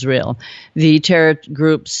in Israel. The terror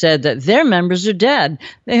group said that their members are dead.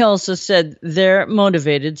 They also said they're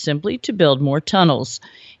motivated simply to build more tunnels.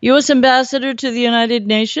 U.S. Ambassador to the United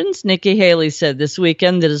Nations, Nikki Haley, said this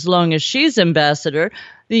weekend that as long as she's ambassador,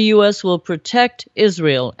 the U.S. will protect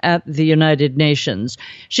Israel at the United Nations.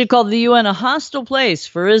 She called the UN a hostile place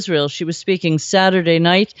for Israel. She was speaking Saturday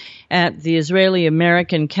night at the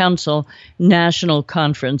Israeli-American Council National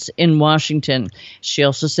Conference in Washington. She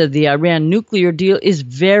also said the Iran nuclear deal is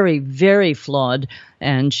very, very flawed.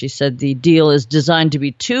 And she said the deal is designed to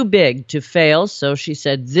be too big to fail. So she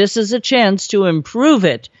said this is a chance to improve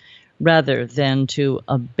it rather than to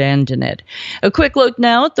abandon it. A quick look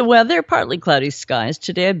now at the weather. Partly cloudy skies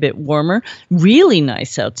today, a bit warmer. Really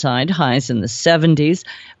nice outside, highs in the 70s.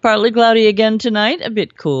 Partly cloudy again tonight, a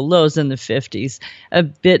bit cool, lows in the 50s. A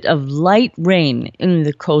bit of light rain in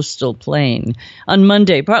the coastal plain. On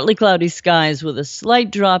Monday, partly cloudy skies with a slight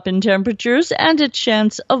drop in temperatures and a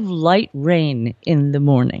chance of light rain in the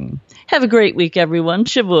morning. Have a great week, everyone.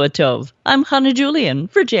 Shavua Tov. I'm Hannah Julian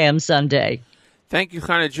for JM Sunday. Thank you,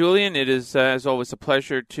 Hannah Julian. It is, as always, a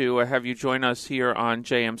pleasure to have you join us here on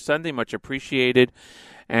JM Sunday. Much appreciated.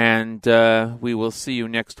 And we will see you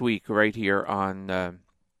next week right here on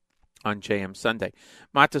JM Sunday.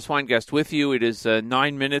 Matis Weingast with you. It is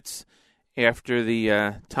 9 minutes after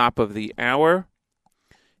the top of the hour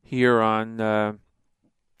here on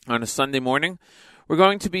a Sunday morning. We're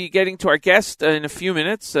going to be getting to our guest in a few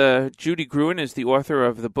minutes. Judy Gruen is the author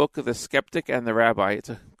of the book The Skeptic and the Rabbi. It's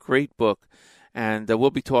a great book. And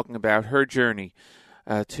we'll be talking about her journey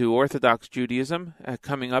to Orthodox Judaism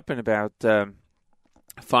coming up in about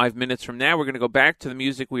 5 minutes from now. We're going to go back to the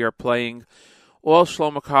music we are playing, all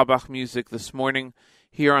Shlomo Carlebach music this morning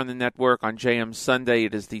here on the network on JM Sunday.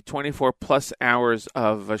 It is the 24-plus hours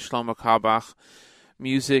of Shlomo Carlebach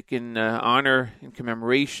music in honor, in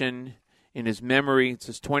commemoration, in his memory. It's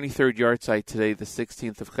his 23rd yahrzeit today, the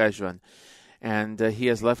 16th of Cheshvan. And he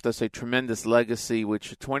has left us a tremendous legacy,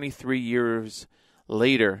 which 23 years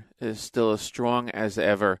later is still as strong as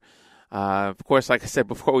ever. Of course, like I said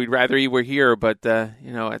before, we'd rather he were here, but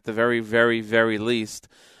at the very, very, very least,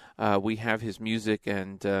 we have his music,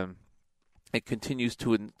 and it continues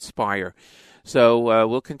to inspire. So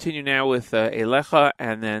we'll continue now with Elecha,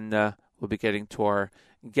 and then we'll be getting to our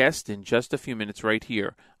guest in just a few minutes right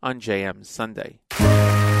here on JM Sunday.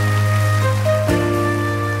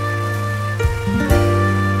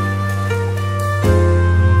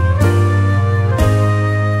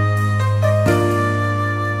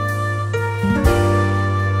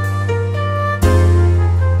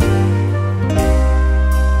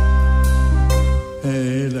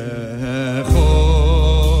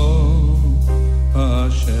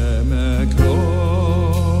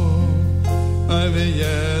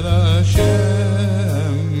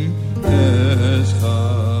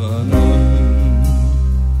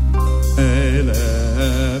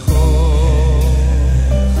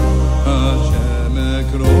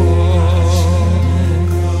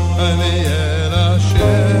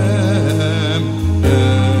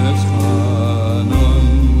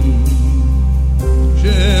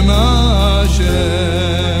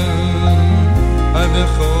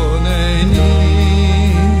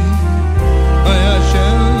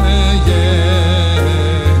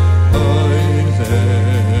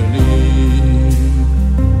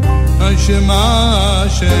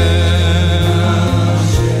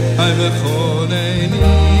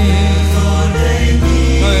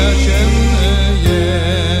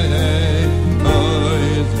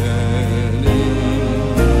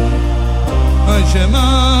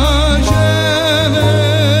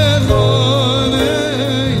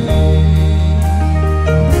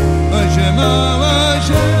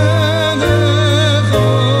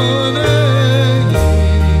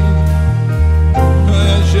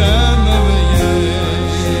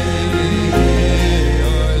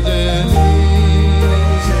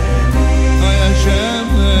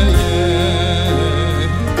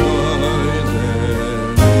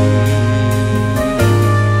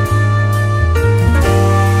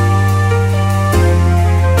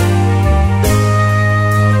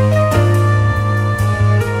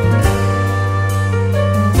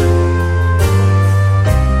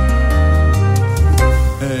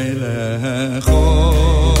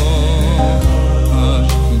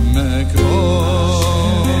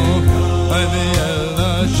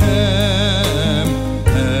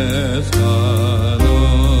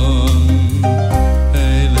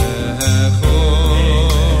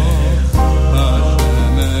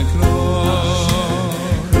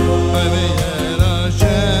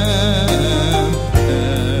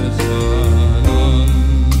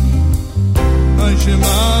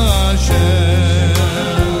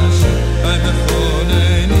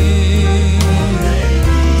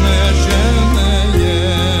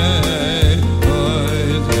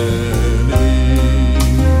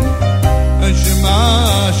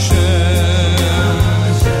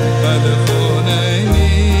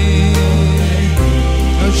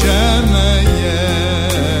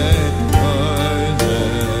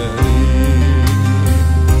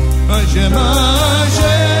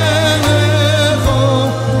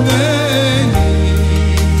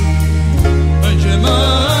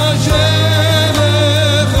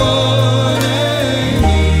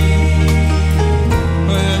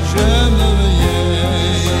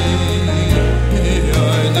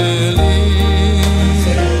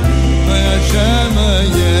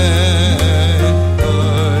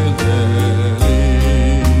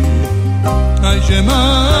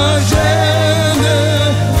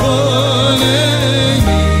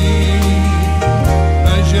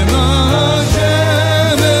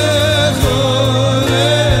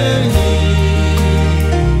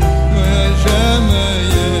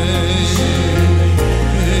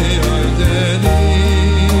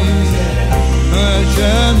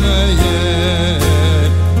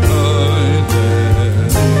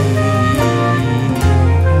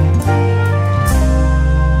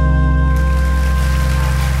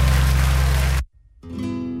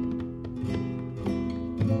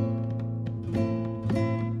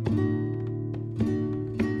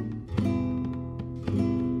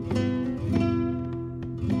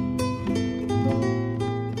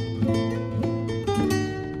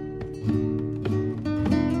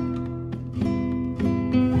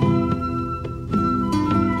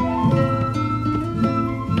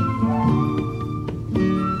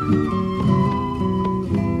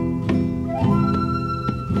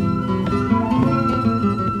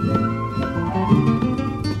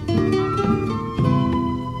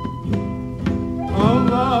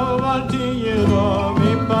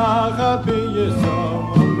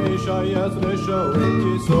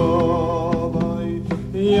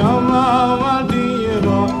 Yom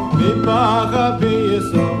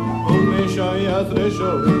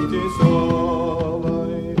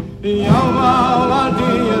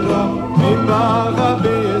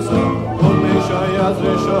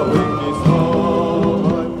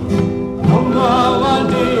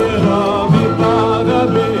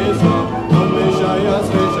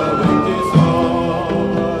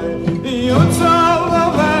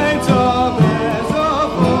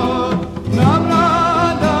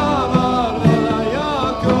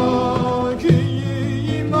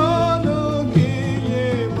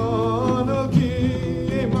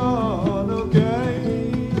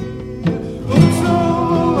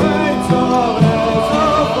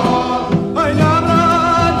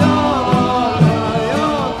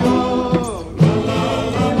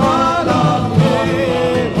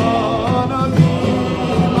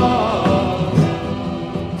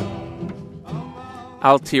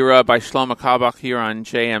Al Tira by Shlomo Carlebach here on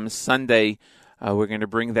JM Sunday. We're going to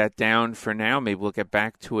bring that down for now. Maybe we'll get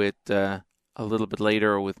back to it a little bit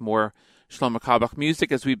later with more Shlomo Carlebach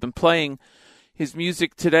music, as we've been playing his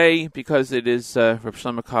music today because it is Reb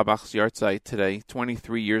Shlomo Carlebach's yahrzeit today,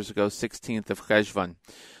 23 years ago, 16th of Cheshvan.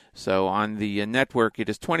 So on the network, it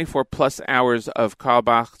is 24 plus hours of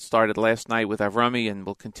Carlebach. Started last night with Avrami and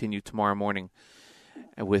will continue tomorrow morning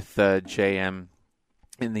with JM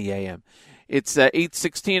in the AM. It's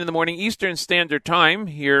 8:16 in the morning Eastern Standard Time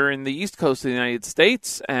here in the East Coast of the United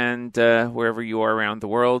States, and wherever you are around the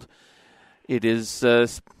world, it is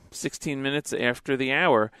 16 minutes after the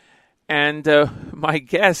hour. And my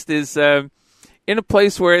guest is in a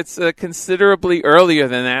place where it's considerably earlier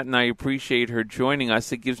than that, and I appreciate her joining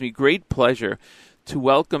us. It gives me great pleasure to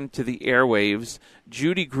welcome to the airwaves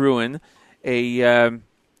Judy Gruen,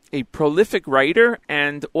 a prolific writer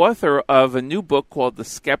and author of a new book called The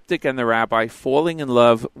Skeptic and the Rabbi, Falling in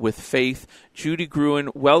Love with Faith. Judy Gruen,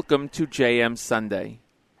 welcome to JM Sunday.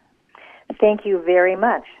 Thank you very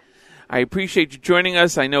much. I appreciate you joining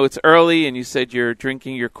us. I know it's early, and you said you're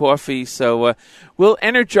drinking your coffee, so we'll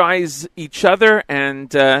energize each other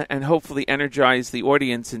and hopefully energize the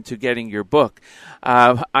audience into getting your book.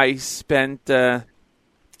 I spent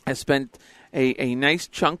a nice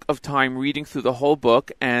chunk of time reading through the whole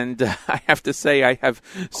book, and I have to say I have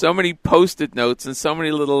so many Post-it notes and so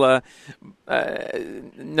many little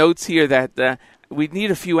notes here that we'd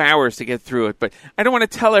need a few hours to get through it. But I don't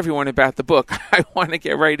want to tell everyone about the book. I want to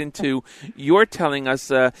get right into your telling us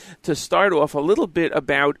to start off a little bit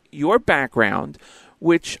about your background,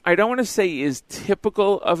 which I don't want to say is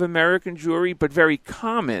typical of American Jewry, but very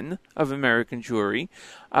common of American Jewry.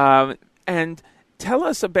 And tell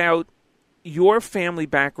us about your family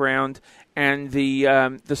background and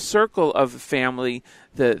the circle of family,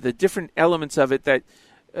 the different elements of it that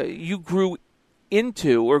you grew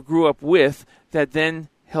into or grew up with that then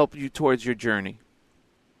helped you towards your journey.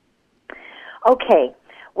 Okay.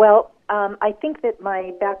 Well, I think that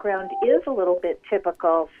my background is a little bit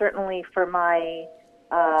typical, certainly for my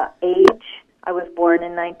age. I was born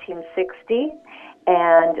in 1960.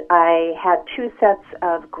 And I had two sets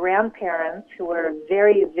of grandparents who were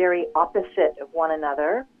very, very opposite of one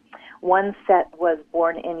another. One set was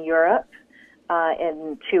born in Europe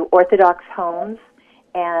in two Orthodox homes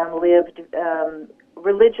and lived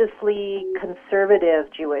religiously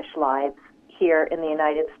conservative Jewish lives here in the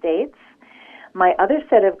United States. My other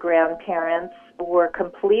set of grandparents were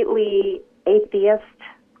completely atheist,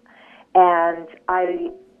 and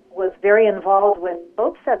I was very involved with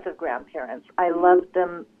both sets of grandparents. I loved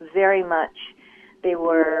them very much. They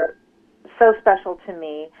were so special to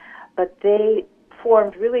me, but they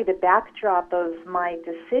formed really the backdrop of my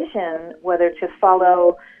decision whether to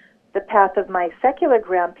follow the path of my secular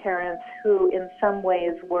grandparents, who in some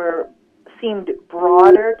ways seemed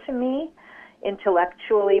broader to me,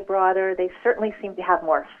 intellectually broader. They certainly seemed to have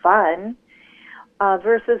more fun,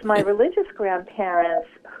 versus my religious grandparents,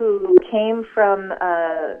 who came from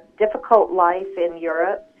a difficult life in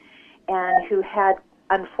Europe and who had,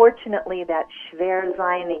 unfortunately, that Schwer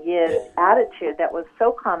sein Yid attitude that was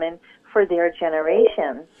so common for their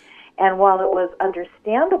generation. And while it was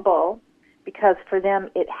understandable, because for them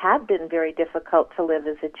it had been very difficult to live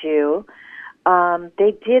as a Jew,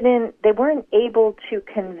 they weren't able to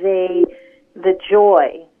convey the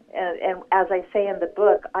joy. And as I say in the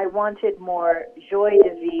book, I wanted more joie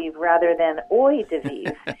de vivre rather than oi de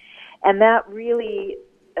vivre. And that really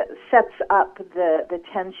sets up the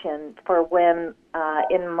tension for when,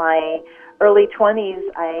 in my early 20s,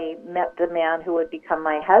 I met the man who would become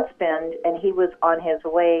my husband, and he was on his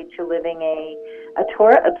way to living a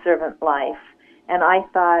Torah-observant life. And I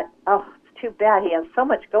thought, oh, it's too bad. He has so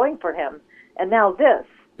much going for him. And now this.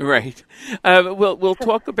 Right. We'll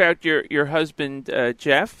talk about your husband,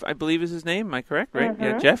 Jeff, I believe is his name. Am I correct? Right? Mm-hmm.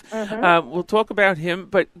 Yeah, Jeff. Mm-hmm. We'll talk about him.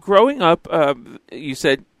 But growing up, you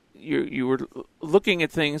said you were looking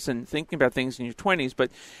at things and thinking about things in your 20s. But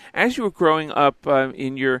as you were growing up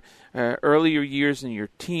in your earlier years, in your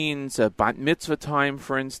teens, bat mitzvah time,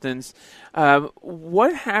 for instance,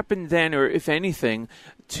 what happened then, or if anything,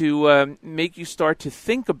 to make you start to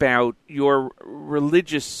think about your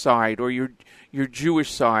religious side or your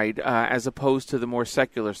Jewish side as opposed to the more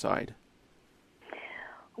secular side?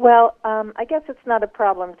 Well, I guess it's not a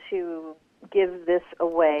problem to give this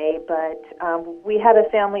away, but we had a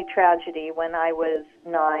family tragedy when I was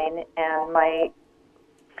 9, and my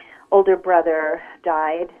older brother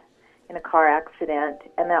died in a car accident,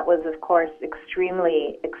 and that was, of course,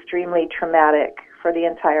 extremely, extremely traumatic for the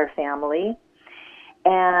entire family.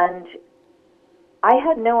 And I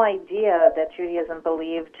had no idea that Judaism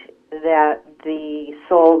believed that the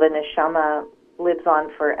soul, the neshama, lives on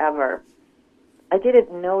forever. I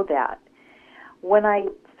didn't know that. When I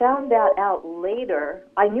found that out later,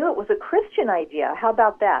 I knew it was a Christian idea. How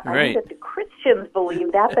about that? Right. I knew that the Christians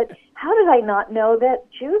believed that, but how did I not know that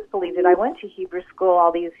Jews believed it? I went to Hebrew school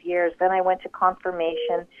all these years. Then I went to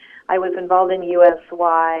confirmation. I was involved in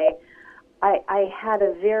USY. I had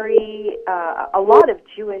a lot of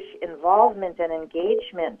Jewish involvement and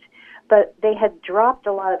engagement, but they had dropped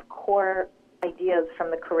a lot of core ideas from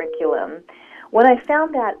the curriculum. When I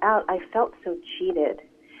found that out, I felt so cheated,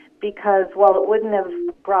 because while it wouldn't have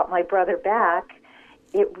brought my brother back,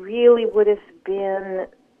 it really would have been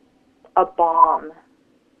a bomb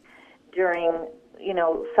during,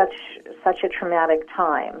 such a traumatic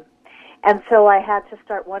time. And so I had to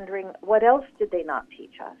start wondering, what else did they not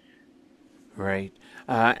teach us? Right,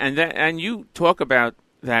 and you talk about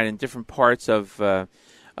that in different parts of the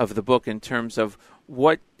book in terms of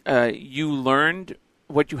what you learned,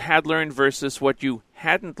 what you had learned versus what you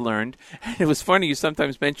hadn't learned. And it was funny, you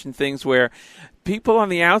sometimes mention things where people on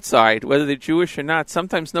the outside, whether they're Jewish or not,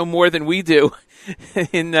 sometimes know more than we do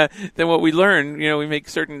than what we learn. We make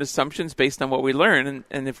certain assumptions based on what we learn,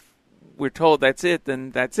 and if we're told that's it,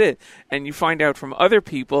 then that's it. And you find out from other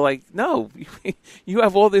people, like, no, you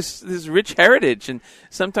have all this rich heritage, and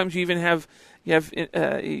sometimes you even have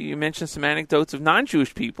you mentioned some anecdotes of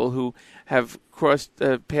non-Jewish people who have crossed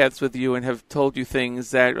paths with you and have told you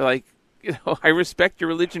things that are like, I respect your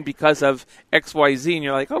religion because of X, Y, Z, and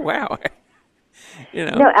you're like, oh wow,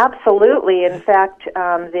 No, absolutely. In fact,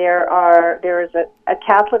 there is a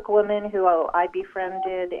Catholic woman who I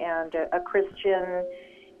befriended and a Christian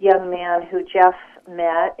young man who Jeff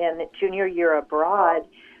met in junior year abroad,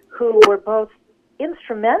 who were both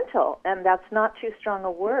instrumental, and that's not too strong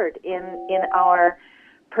a word, in our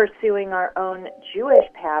pursuing our own Jewish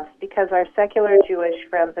paths, because our secular Jewish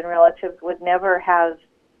friends and relatives would never have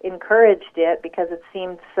encouraged it because it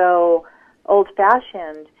seemed so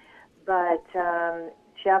old-fashioned. But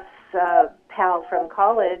Jeff's pal from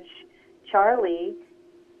college, Charlie,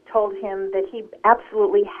 told him that he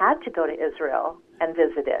absolutely had to go to Israel and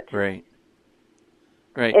visit it. Right.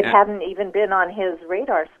 It hadn't even been on his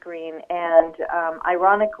radar screen. And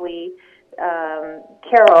ironically,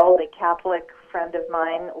 Carol, the Catholic friend of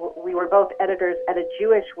mine, we were both editors at a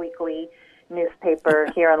Jewish weekly newspaper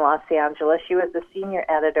here in Los Angeles. She was the senior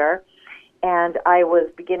editor. And I was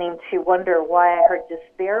beginning to wonder why I heard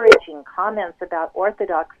disparaging comments about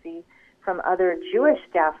Orthodoxy from other Jewish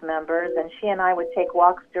staff members. And she and I would take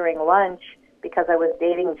walks during lunch, because I was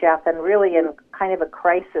dating Jeff and really in kind of a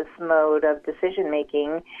crisis mode of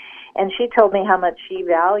decision-making. And she told me how much she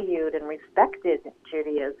valued and respected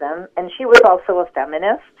Judaism. And she was also a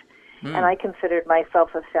feminist, and I considered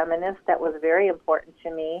myself a feminist. That was very important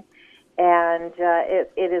to me. And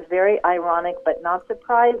it is very ironic but not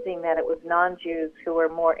surprising that it was non-Jews who were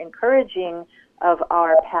more encouraging of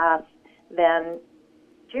our path than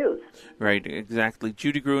Jews. Right, exactly.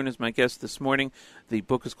 Judy Gruen is my guest this morning. The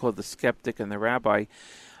book is called The Skeptic and the Rabbi.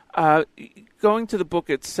 Going to the book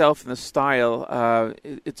itself and the style,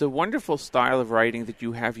 it's a wonderful style of writing that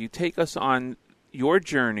you have. You take us on your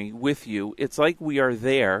journey with you. It's like we are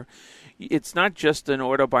there. It's not just an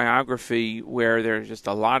autobiography where there's just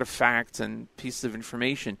a lot of facts and pieces of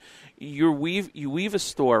information. You weave a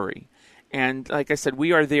story. And like I said,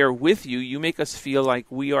 we are there with you. You make us feel like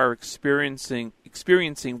we are experiencing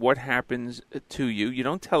what happens to you. You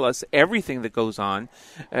don't tell us everything that goes on,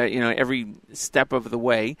 every step of the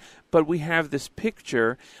way, but we have this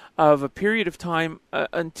picture of a period of time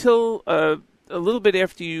until a little bit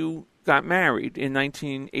after you got married in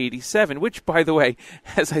 1987, which, by the way,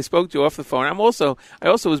 as I spoke to you off the phone, I also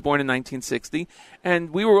was born in 1960, and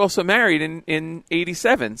we were also married in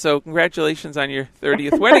 87. So congratulations on your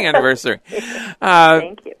 30th wedding anniversary.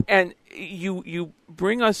 Thank you. And you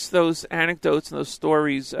bring us those anecdotes and those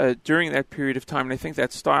stories during that period of time, and I think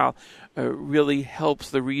that style really helps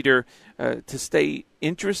the reader to stay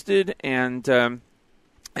interested and to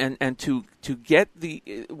get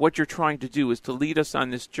what you're trying to do is to lead us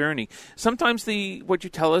on this journey. Sometimes what you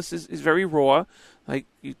tell us is very raw, like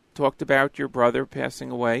you talked about your brother passing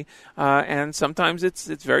away, and sometimes it's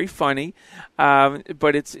very funny,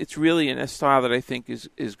 but it's really in a style that I think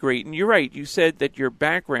is great. And you're right. You said that your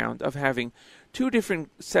background of having two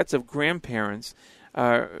different sets of grandparents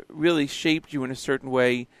really shaped you in a certain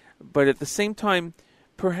way, but at the same time,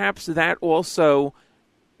 perhaps that also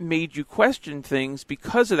made you question things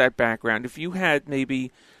because of that background. If you had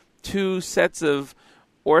maybe two sets of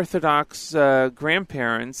Orthodox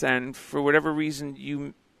grandparents and for whatever reason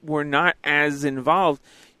you were not as involved,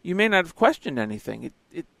 you may not have questioned anything.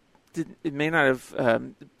 It may not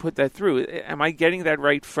have put that through. Am I getting that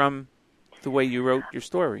right from the way you wrote your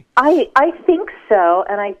story? I think so,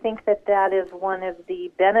 and I think that is one of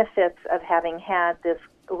the benefits of having had this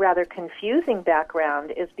rather confusing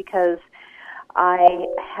background, is because I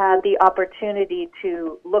had the opportunity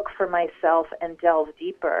to look for myself and delve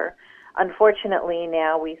deeper. Unfortunately,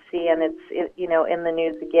 now we see, and it's in the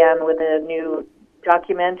news again with a new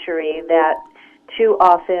documentary, that too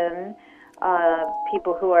often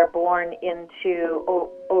people who are born into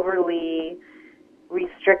overly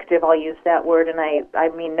restrictive, I'll use that word, and I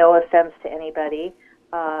mean no offense to anybody,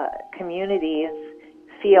 communities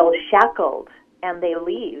feel shackled and they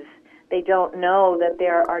leave. They don't know that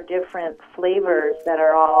there are different flavors that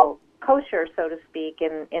are all kosher, so to speak,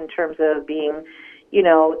 in terms of being,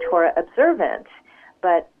 Torah observant,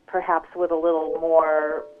 but perhaps with a little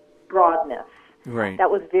more broadness. Right. That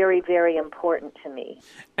was very, very important to me.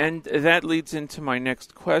 And that leads into my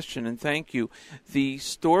next question, and thank you. The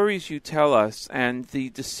stories you tell us and the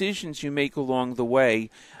decisions you make along the way,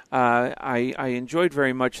 I enjoyed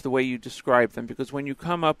very much the way you described them, because when you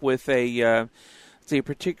come up with a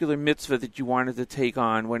particular mitzvah that you wanted to take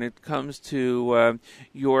on, when it comes to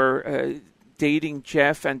your dating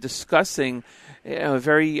Jeff and discussing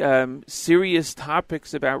very serious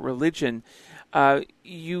topics about religion,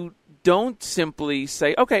 you don't simply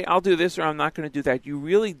say, okay, I'll do this or I'm not going to do that. You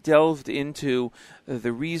really delved into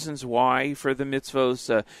the reasons why for the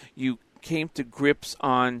mitzvos. You came to grips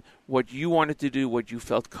on what you wanted to do, what you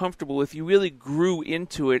felt comfortable with. You really grew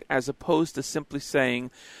into it, as opposed to simply saying,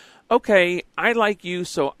 okay, I like you,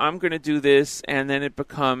 so I'm going to do this, and then it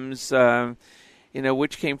becomes,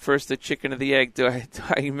 which came first, the chicken or the egg? Do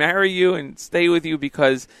I marry you and stay with you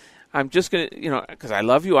because I'm just going to, because I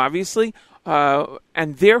love you, obviously,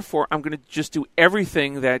 and therefore I'm going to just do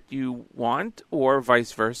everything that you want, or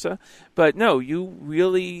vice versa. But no, you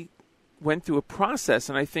really went through a process,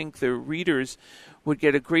 and I think the readers would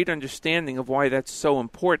get a great understanding of why that's so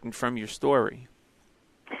important from your story.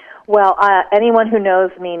 Well, anyone who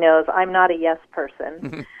knows me knows I'm not a yes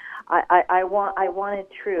person. I wanted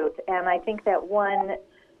truth, and I think that one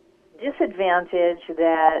disadvantage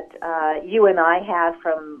that you and I had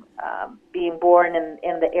from being born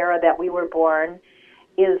in the era that we were born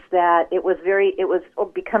is that it was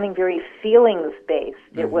becoming very feelings based.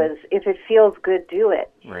 Mm-hmm. It was, if it feels good, do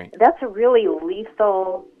it. Right. That's a really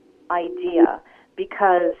lethal idea,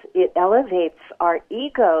 because it elevates our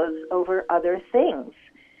egos over other things.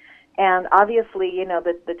 And obviously,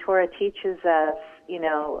 the Torah teaches us,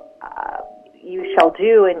 you shall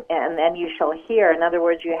do and then you shall hear. In other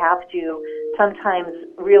words, you have to sometimes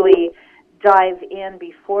really dive in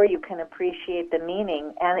before you can appreciate the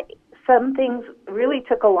meaning. And some things really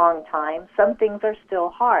took a long time. Some things are still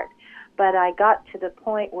hard. But I got to the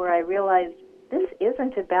point where I realized this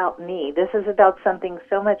isn't about me. This is about something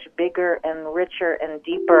so much bigger and richer and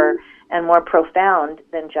deeper and more profound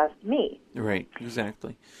than just me. Right,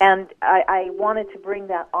 exactly. And I wanted to bring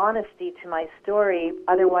that honesty to my story.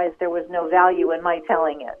 Otherwise, there was no value in my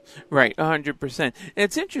telling it. Right, 100%.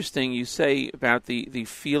 It's interesting you say about the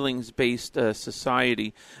feelings-based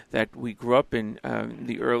society that we grew up in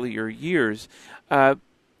the earlier years.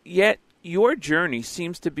 Yet, your journey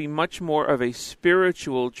seems to be much more of a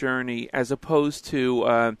spiritual journey as opposed to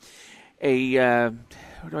what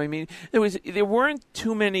do I mean? There weren't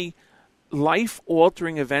too many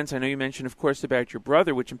life-altering events. I know you mentioned, of course, about your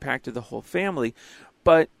brother, which impacted the whole family,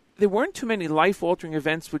 but there weren't too many life-altering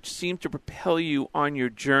events which seemed to propel you on your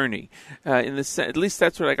journey. At least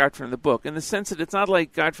that's what I got from the book. In the sense that it's not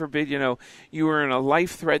like, God forbid, you were in a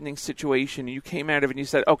life-threatening situation and you came out of it and you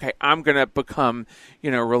said, okay, I'm going to become,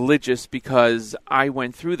 religious because I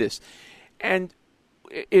went through this. And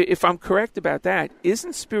if I'm correct about that,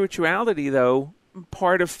 isn't spirituality, though,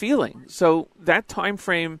 part of feeling? So that time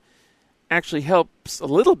frame actually helps a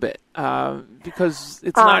little bit because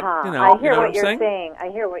it's not, I hear what you're saying? I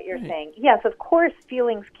hear what you're saying. Yes, of course,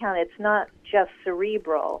 feelings count. It's not just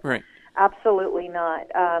cerebral. Right. Absolutely not.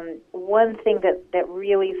 One thing that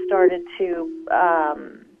really started to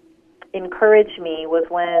encourage me was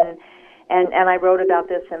when, and I wrote about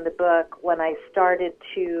this in the book, when I started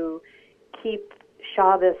to keep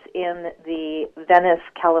Shabbos in the Venice,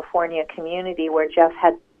 California community where Jeff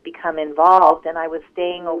had become involved, and I was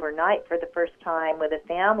staying overnight for the first time with a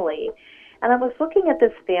family. And I was looking at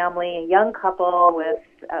this family, a young couple with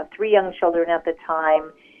 3 young children at the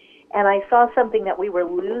time, and I saw something that we were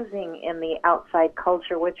losing in the outside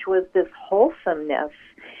culture, which was this wholesomeness.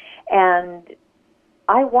 And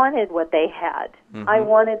I wanted what they had. Mm-hmm. I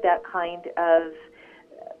wanted that kind of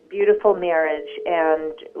beautiful marriage,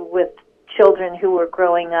 and with children who were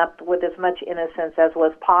growing up with as much innocence as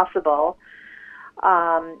was possible.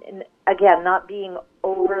 And again, not being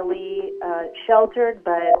overly sheltered,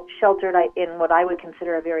 but sheltered in what I would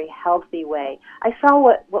consider a very healthy way. I saw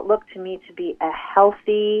what looked to me to be a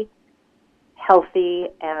healthy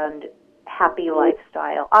and happy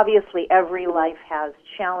lifestyle. Obviously, every life has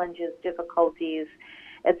challenges, difficulties,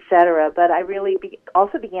 etc. But I really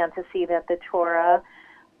also began to see that the Torah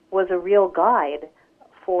was a real guide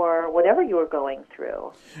for whatever you were going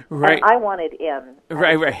through. Right. And I wanted in.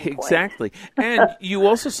 Right, exactly. And you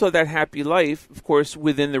also saw that happy life, of course,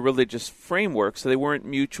 within the religious framework, so they weren't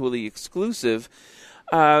mutually exclusive.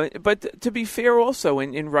 But to be fair also,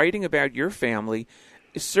 in writing about your family,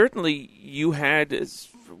 certainly you had, as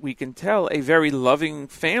we can tell, a very loving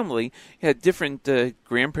family. You had different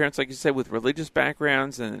grandparents, like you said, with religious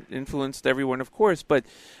backgrounds, and influenced everyone, of course. But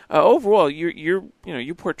overall,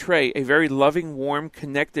 you portray a very loving, warm,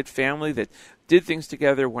 connected family that did things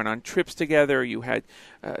together, went on trips together. You had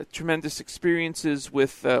tremendous experiences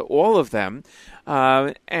with all of them,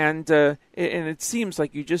 and it seems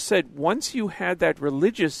like you just said once you had that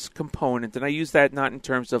religious component, and I use that not in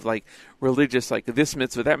terms of like religious, like this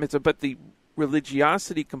mitzvah, that mitzvah, but the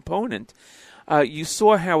religiosity component, you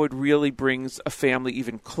saw how it really brings a family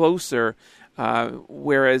even closer,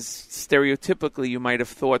 whereas stereotypically you might have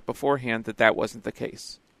thought beforehand that wasn't the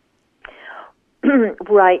case.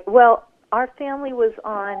 Right. Well, our family was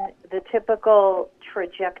on the typical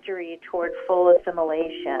trajectory toward full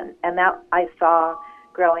assimilation, and that I saw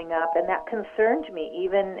growing up, and that concerned me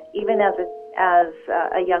even as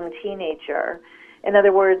a young teenager. In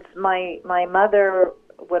other words, my mother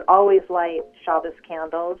would always light Shabbos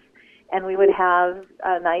candles, and we would have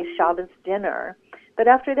a nice Shabbos dinner. But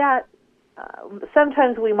after that,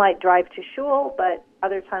 sometimes we might drive to shul, but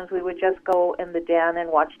other times we would just go in the den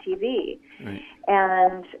and watch TV. Right.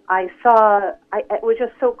 And I saw, it was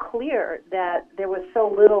just so clear that there was so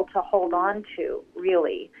little to hold on to,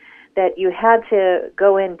 really, that you had to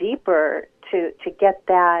go in deeper to get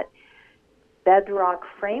that bedrock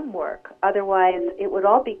framework. Otherwise, it would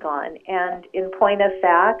all be gone. And in point of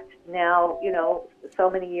fact, now,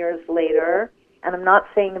 so many years later, and I'm not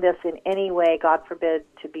saying this in any way, God forbid,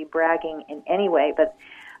 to be bragging in any way, but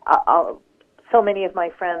so many of my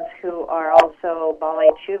friends who are also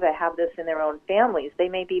Baalei Tshuva have this in their own families. They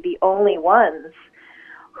may be the only ones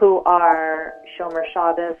who are Shomer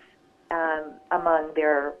Shabbos among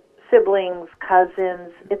their siblings,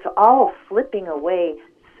 cousins. It's all slipping away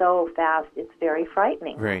so fast, it's very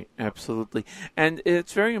frightening. Right, absolutely. And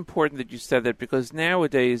it's very important that you said that, because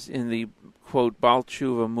nowadays in the, quote, Baal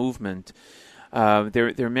Tshuva movement,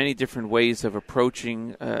 there are many different ways of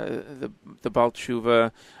approaching the Baal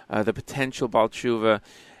Tshuva, the potential Baal Tshuva.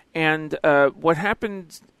 And what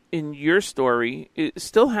happened in your story, it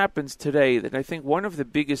still happens today, that I think one of the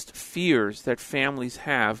biggest fears that families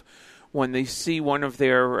have when they see one of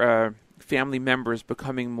their family members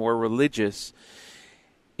becoming more religious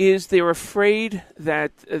is they're afraid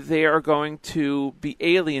that they are going to be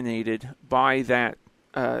alienated by that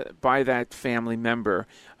family member,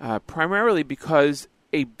 primarily because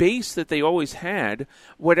a base that they always had,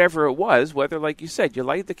 whatever it was, whether, like you said, you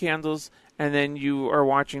light the candles and then you are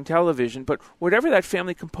watching television, but whatever that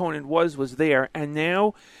family component was there, and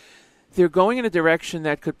now they're going in a direction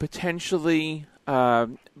that could potentially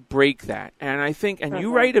break that. And I think, and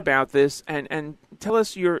you write about this, and tell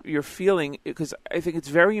us your feeling, because I think it's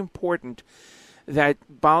very important that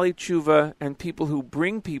Baalei Tshuva and people who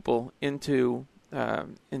bring people into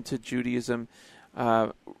Judaism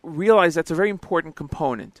realize that's a very important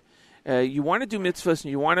component. You want to do mitzvahs,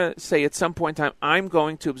 and you want to say at some point in time, I'm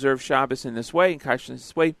going to observe Shabbos in this way, and Kashrus in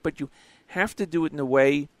this way, but you have to do it in a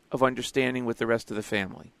way of understanding with the rest of the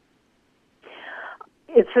family.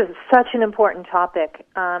 It's such an important topic.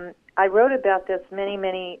 I wrote about this many,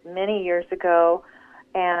 many, many years ago,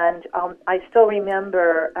 and I still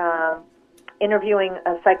remember interviewing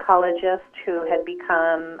a psychologist who had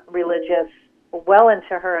become religious well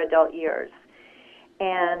into her adult years.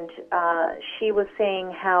 And she was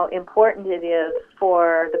saying how important it is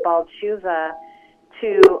for the Baal Tshuva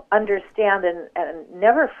to understand and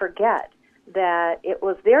never forget that it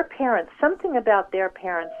was their parents, something about their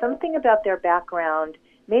parents, something about their background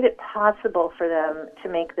made it possible for them to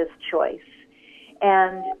make this choice.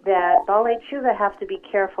 And that Baalei Tshuva have to be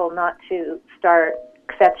careful not to start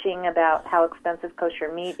fetching about how expensive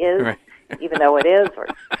kosher meat is, right, even though it is, or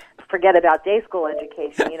forget about day school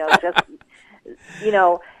education,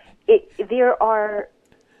 there are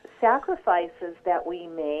sacrifices that we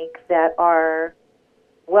make that are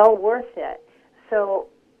well worth it. So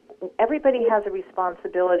everybody has a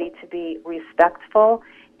responsibility to be respectful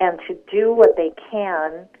and to do what they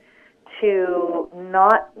can to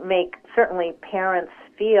not make certainly parents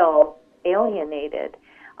feel alienated.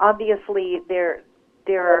 Obviously, there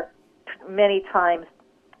are many times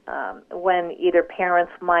when either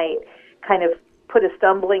parents might kind of put a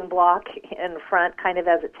stumbling block in front, kind of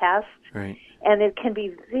as a test, Right. and it can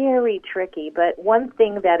be very tricky. But one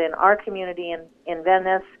thing that in our community in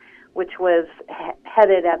Venice, which was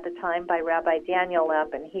headed at the time by Rabbi Daniel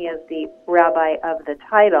Lepp, and he is the rabbi of the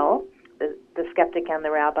title, the Skeptic and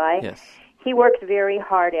the Rabbi. Yes. He worked very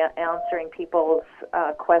hard at answering people's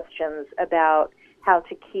questions about how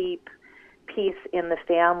to keep peace in the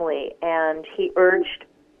family, and he urged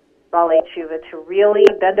Baalei Teshuva to really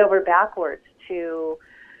bend over backwards to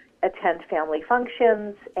attend family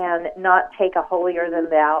functions and not take a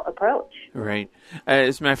holier-than-thou approach. Right.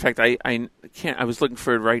 As a matter of fact, I can't. I was looking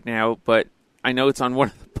for it right now, but I know it's on one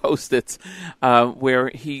of the Post-its where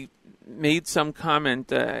he made some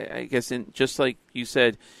comment. I guess, just like you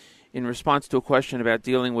said, in response to a question about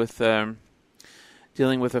dealing with a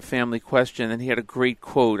family question, and he had a great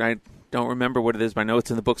quote. I don't remember what it is, but I know it's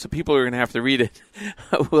in the book, so people are going to have to read it.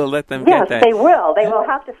 We'll let them get that. Yes, they will. They will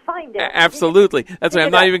have to find it. Absolutely. That's why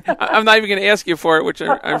I'm not even going to ask you for it, which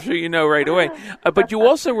I'm sure you know right away. But you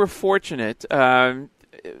also were fortunate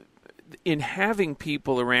in having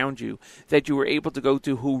people around you that you were able to go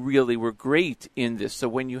to who really were great in this. So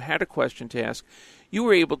when you had a question to ask, you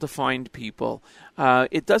were able to find people.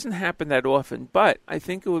 It doesn't happen that often, but I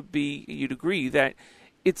think you'd agree that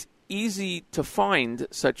it's easy to find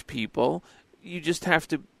such people. You just have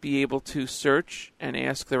to be able to search and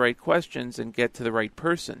ask the right questions and get to the right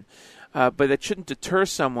person. But that shouldn't deter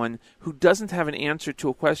someone who doesn't have an answer to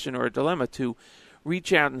a question or a dilemma to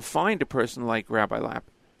reach out and find a person like Rabbi Lapp.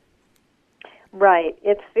 Right.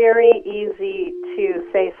 It's very easy to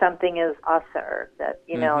say something is asur, that,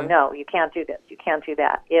 no, you can't do this, you can't do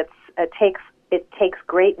that. It takes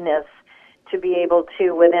greatness to be able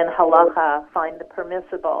to, within halacha, find the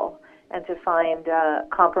permissible and to find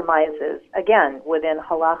compromises, again, within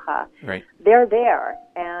halacha. Right. They're there.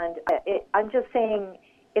 And I'm just saying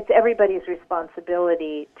it's everybody's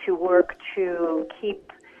responsibility to work to keep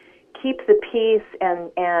the peace,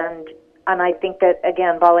 and I think that,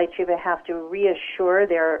 again, Baalei Teshuva have to reassure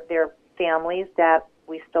their families that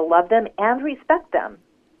we still love them and respect them.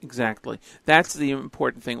 Exactly. That's the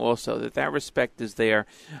important thing also, that respect is there,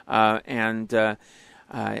 and it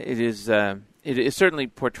is certainly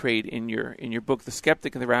portrayed in your book, The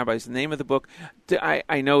Skeptic and the Rabbi is the name of the book.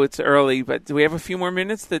 I know it's early, but do we have a few more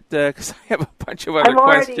minutes? Because I have a bunch of other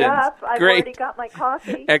questions. I'm already up. I've Great. already got my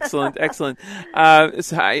coffee. Excellent.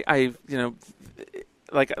 So I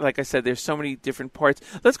like I said, there's so many different parts.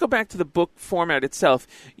 Let's go back to the book format itself.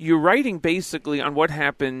 You're writing basically on what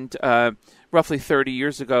happened roughly 30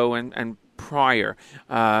 years ago and prior,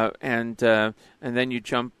 and then you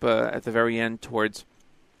jump at the very end towards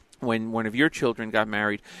when one of your children got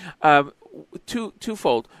married.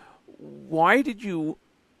 Twofold. Why did you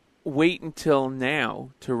wait until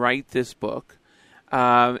now to write this book,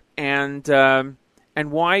 and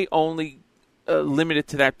why only limit it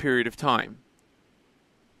to that period of time?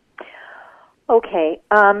 Okay.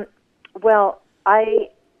 Well,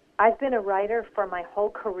 I've been a writer for my whole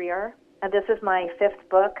career, and this is my 5th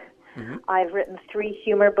book. Mm-hmm. I've written 3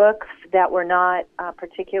 humor books that were not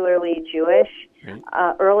particularly Jewish.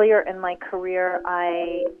 Mm-hmm. Earlier in my career,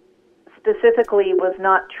 I specifically was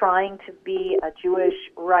not trying to be a Jewish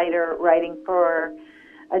writer writing for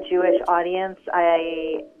a Jewish audience.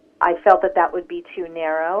 I felt that would be too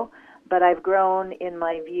narrow, but I've grown in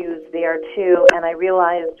my views there too, and I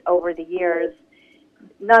realized over the years,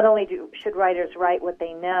 not only should writers write what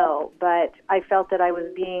they know, but I felt that I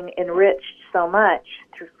was being enriched so much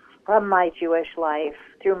from my Jewish life,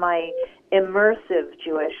 through my immersive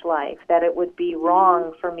Jewish life, that it would be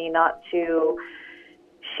wrong for me not to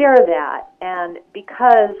share that. And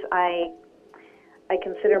because I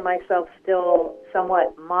consider myself still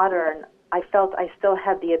somewhat modern, I felt I still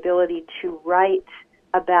had the ability to write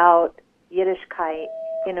about Yiddishkeit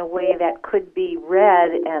in a way that could be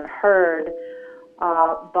read and heard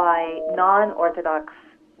by non-Orthodox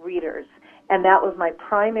readers. And that was my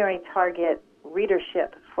primary target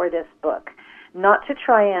readership for this book. Not to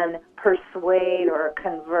try and persuade or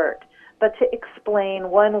convert, but to explain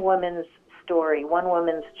one woman's story, one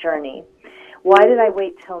woman's journey. Why did I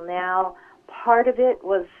wait till now? Part of it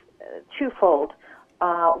was twofold.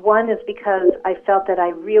 One is because I felt that I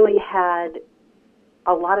really had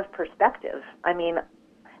a lot of perspective. I mean,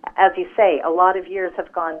 as you say, a lot of years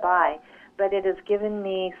have gone by, but it has given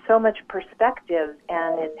me so much perspective,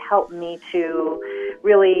 and it helped me to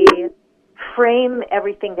really frame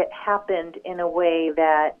everything that happened in a way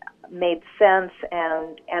that made sense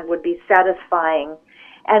and would be satisfying.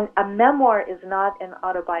 And a memoir is not an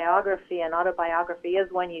autobiography. An autobiography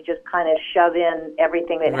is when you just kind of shove in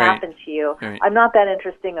everything that happened to you. Right. I'm not that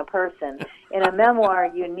interesting a person. In a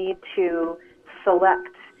memoir, you need to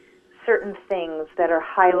select certain things that are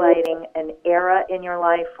highlighting an era in your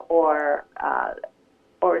life or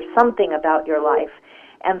something about your life.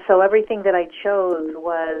 And so everything that I chose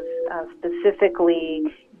was specifically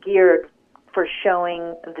geared for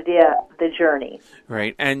showing the journey.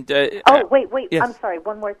 Right. And wait. yes. I'm sorry.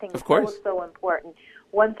 One more thing. Of course. That was so important.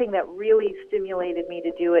 One thing that really stimulated me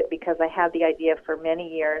to do it, because I had the idea for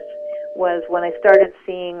many years, was when I started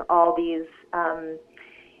seeing all these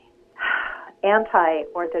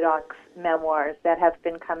anti-Orthodox memoirs that have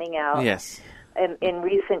been coming out. Yes. In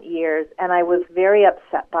recent years, and I was very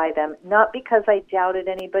upset by them, not because I doubted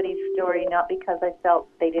anybody's story, not because I felt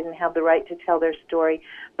they didn't have the right to tell their story,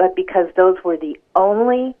 but because those were the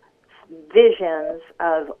only visions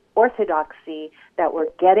of Orthodoxy that were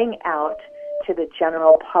getting out to the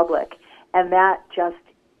general public, and that just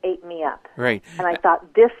ate me up. Right. And I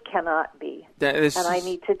thought, this cannot be. And I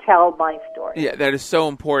need to tell my story. Yeah, that is so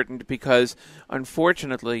important because,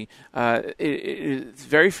 unfortunately, it's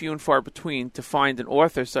very few and far between to find an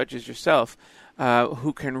author such as yourself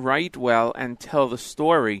who can write well and tell the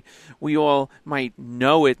story. We all might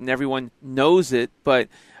know it and everyone knows it, but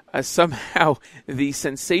somehow the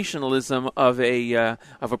sensationalism of a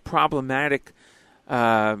problematic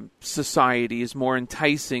society is more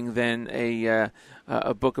enticing than a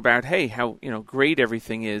book about, hey, how great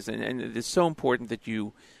everything is, and it is so important that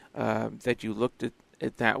you looked at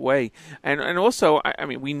it that way, and also, I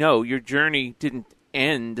mean, we know your journey didn't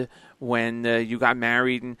end when you got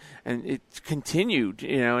married, and it continued,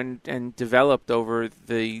 and developed over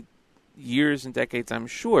the years and decades, I'm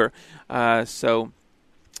sure.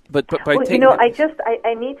 But by taking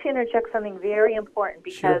I need to interject something very important,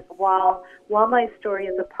 because while my story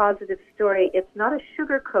is a positive story, it's not a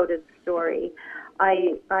sugar-coated story.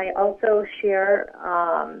 I also share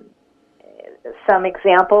some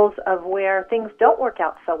examples of where things don't work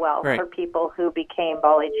out so well for people who became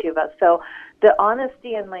Baalei Tshuva. So the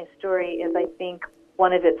honesty in my story is, I think,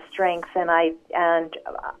 one of its strengths, and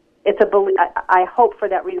it's I hope for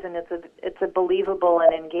that reason it's a believable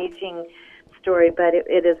and engaging story, but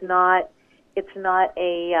it's not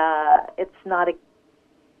a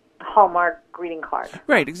Hallmark greeting card.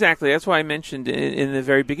 Right, exactly. That's why I mentioned in the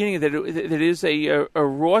very beginning that it is a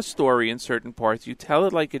raw story in certain parts. You tell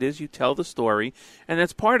it like it is. You tell the story, and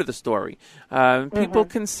that's part of the story. People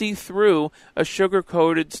can see through a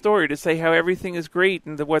sugar-coated story to say how everything is great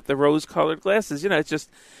and the rose-colored glasses. It's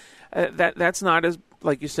just that's not as,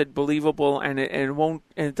 like you said, believable, and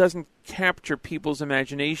it doesn't capture people's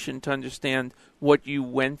imagination to understand what you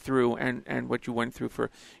went through and what you went through for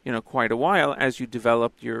quite a while as you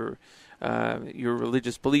developed your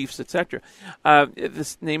religious beliefs, etc.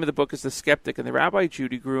 The name of the book is The Skeptic, and the Rabbi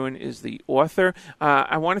Judy Gruen is the author.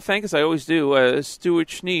 I want to thank, as I always do, Stuart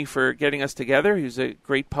Schnee for getting us together. He's a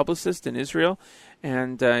great publicist in Israel,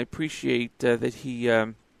 and I appreciate that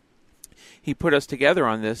he put us together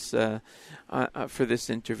on this for this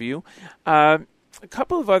interview. A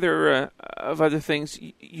couple of other things.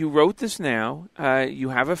 You wrote this now. You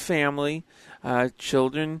have a family,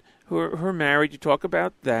 children who are married. You talk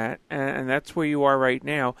about that, and that's where you are right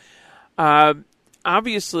now.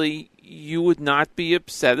 Obviously, you would not be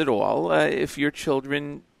upset at all if your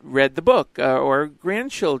children read the book, or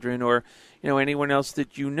grandchildren, or anyone else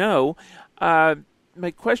that you know.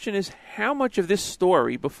 My question is, how much of this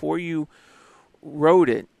story, before you wrote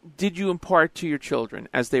it, did you impart to your children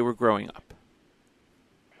as they were growing up?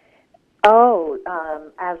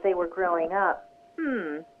 As they were growing up.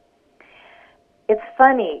 It's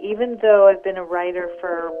funny, even though I've been a writer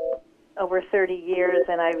for over 30 years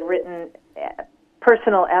and I've written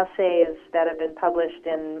personal essays that have been published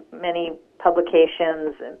in many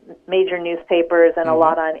publications, major newspapers, and a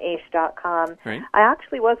lot on Aish.com, right. I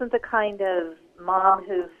actually wasn't the kind of mom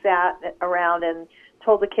who sat around and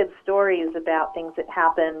told the kids stories about things that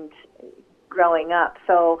happened growing up.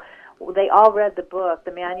 So they all read the book,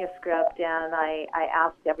 the manuscript, and I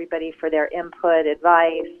asked everybody for their input,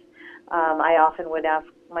 advice. I often would ask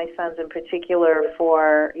my sons in particular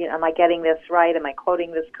for, am I getting this right? Am I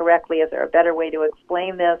quoting this correctly? Is there a better way to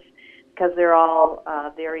explain this? Because they're all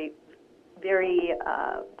very, very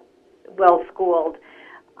well-schooled.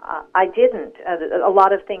 I didn't. A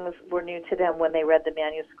lot of things were new to them when they read the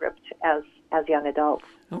manuscript as young adults.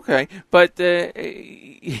 Okay, but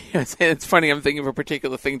it's funny. I'm thinking of a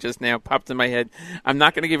particular thing just now, popped in my head. I'm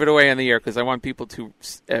not going to give it away on the air because I want people to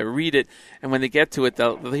read it, and when they get to it,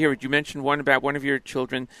 they'll hear it. You mentioned one about one of your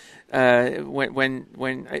children.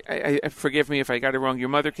 When I forgive me if I got it wrong. Your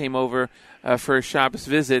mother came over for a Shabbos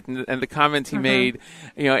visit, and the comment he made,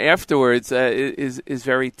 afterwards, is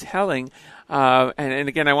very telling. And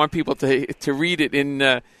again, I want people to read it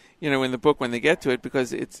in in the book when they get to it,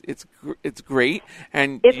 because it's great,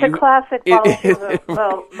 and it's a classic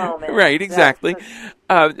moment. Right, exactly.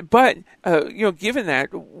 But given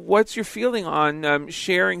that, what's your feeling on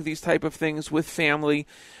sharing these type of things with family?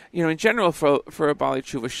 In general, for a Baalei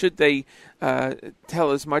Teshuva, should they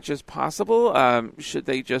tell as much as possible? Should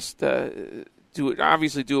they just do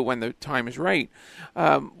it when the time is right?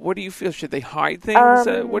 What do you feel? Should they hide things?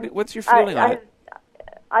 What's your feeling on it?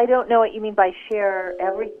 I don't know what you mean by share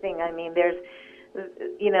everything. I mean, there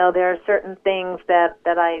are certain things that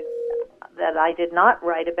I did not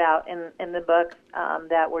write about in the book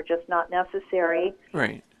that were just not necessary.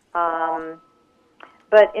 Right.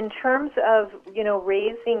 But in terms of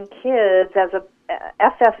raising kids as a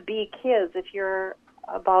FFB kids, if you're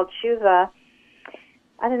a Baalei Teshuva,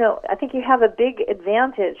 I don't know. I think you have a big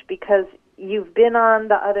advantage because you've been on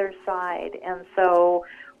the other side, and so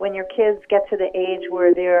when your kids get to the age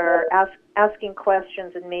where they're asking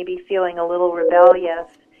questions and maybe feeling a little rebellious,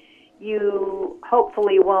 you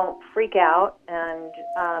hopefully won't freak out, and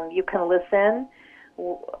you can listen,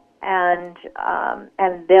 and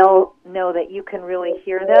they'll know that you can really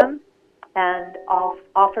hear them, and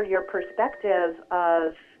offer your perspective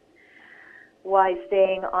of why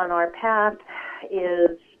staying on our path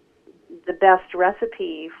is the best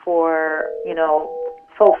recipe for,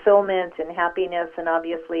 fulfillment and happiness, and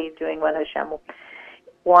obviously doing what Hashem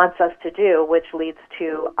wants us to do, which leads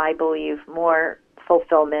to, I believe, more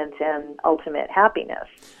fulfillment and ultimate happiness.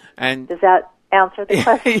 And does that answer the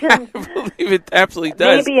question? Yeah, I believe it absolutely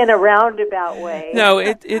does. Maybe in a roundabout way. No,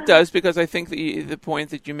 it does, because I think the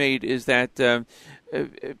point that you made is that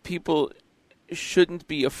people shouldn't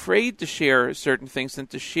be afraid to share certain things and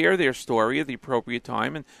to share their story at the appropriate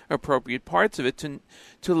time and appropriate parts of it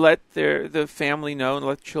to let the family know and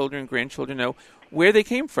let children and grandchildren know where they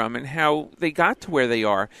came from and how they got to where they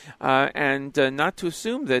are, and not to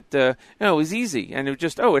assume that it was easy and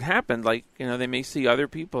it happened. Like they may see other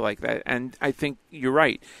people like that, and I think you're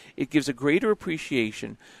right. It gives a greater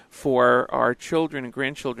appreciation for our children and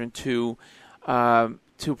grandchildren to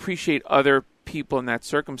appreciate other people in that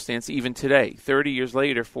circumstance. Even today, 30 years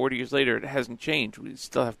later, 40 years later, it hasn't changed. We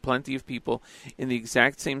still have plenty of people in the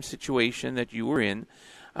exact same situation that you were in,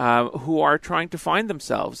 who are trying to find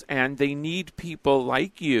themselves, and they need people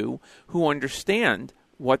like you who understand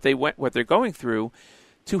what they're going through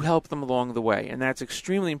to help them along the way, and that's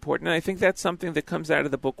extremely important. And I think that's something that comes out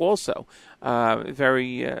of the book also,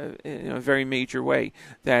 very in a very major way.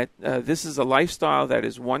 That this is a lifestyle that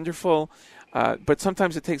is wonderful, but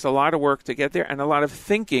sometimes it takes a lot of work to get there and a lot of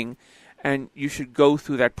thinking, and you should go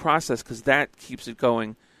through that process because that keeps it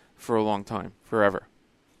going for a long time, forever.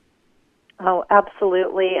 Oh,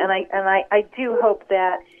 absolutely, and I do hope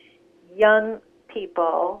that young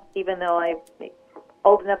people, even though I'm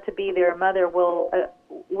old enough to be their mother, will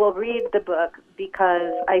read the book,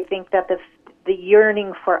 because I think that the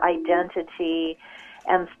yearning for identity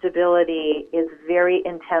and stability is very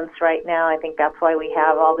intense right now. I think that's why we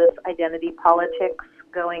have all this identity politics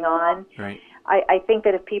going on. Right. I think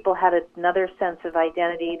that if people had another sense of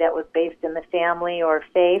identity that was based in the family or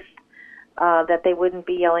faith, that they wouldn't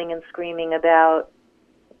be yelling and screaming about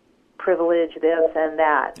privilege, this and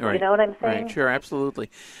that. Right. You know what I'm saying? Right, sure, absolutely.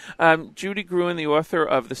 Judy Gruen, the author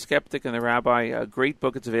of The Skeptic and the Rabbi, a great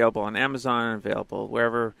book. It's available on Amazon, available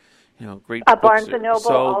wherever, great books Barnes & Noble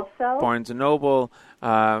sold. also? Barnes & Noble,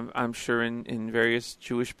 I'm sure in various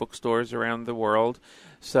Jewish bookstores around the world.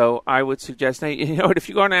 So I would suggest, if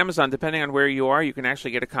you go on Amazon, depending on where you are, you can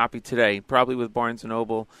actually get a copy today, probably with Barnes &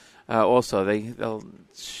 Noble. Also, they'll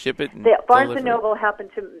ship it. And Barnes & Noble happened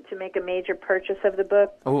to make a major purchase of the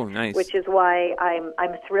book. Oh, nice! Which is why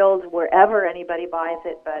I'm thrilled wherever anybody buys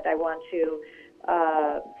it. But I want to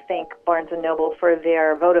thank Barnes & Noble for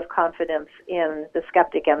their vote of confidence in The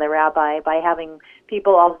Skeptic and the Rabbi by having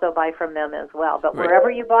people also buy from them as well. But right. Wherever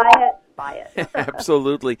you buy it.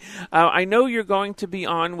 Absolutely. I know you're going to be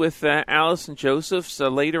on with Allison Josephs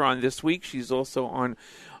later on this week. She's also on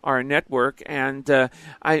our network, and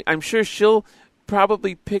I'm sure she'll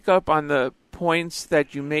probably pick up on the points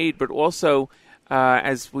that you made, but also,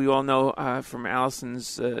 as we all know from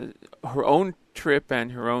Allison's her own trip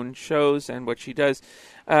and her own shows and what she does,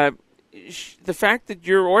 the fact that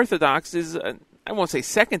you're Orthodox is, I won't say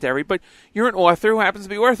secondary, but you're an author who happens to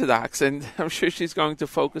be Orthodox, and I'm sure she's going to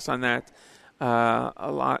focus on that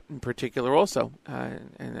a lot in particular also,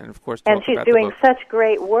 and of course talk and she's about doing the book. such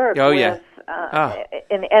great work in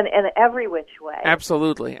every which way.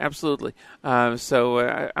 Absolutely. So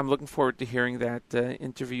I'm looking forward to hearing that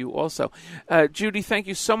interview also. Judy, thank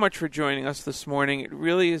you so much for joining us this morning. It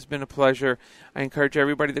really has been a pleasure. I encourage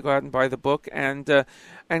everybody to go out and buy the book, and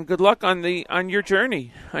good luck on your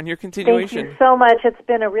journey, on your continuation. Thank you so much. It's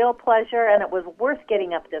been a real pleasure, and it was worth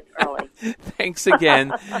getting up this early. Thanks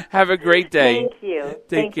again. Have a great day. Thank you.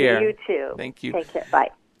 Take care. You too. Thank you. Take care. Bye.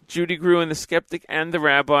 Judy Gruen, The Skeptic and the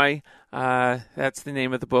Rabbi. That's the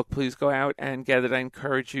name of the book. Please go out and get it. I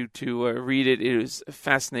encourage you to read it. It is a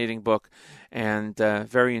fascinating book and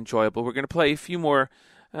very enjoyable. We're going to play a few more.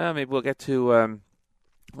 Maybe we'll get to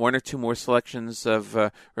one or two more selections of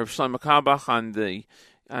Reb Shlomo Carlebach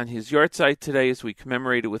on his yahrzeit today as we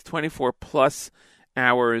commemorate it with 24 plus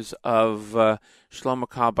hours of Shlomo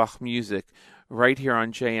Carlebach music right here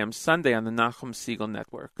on JM Sunday on the Nachum Segal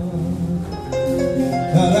Network.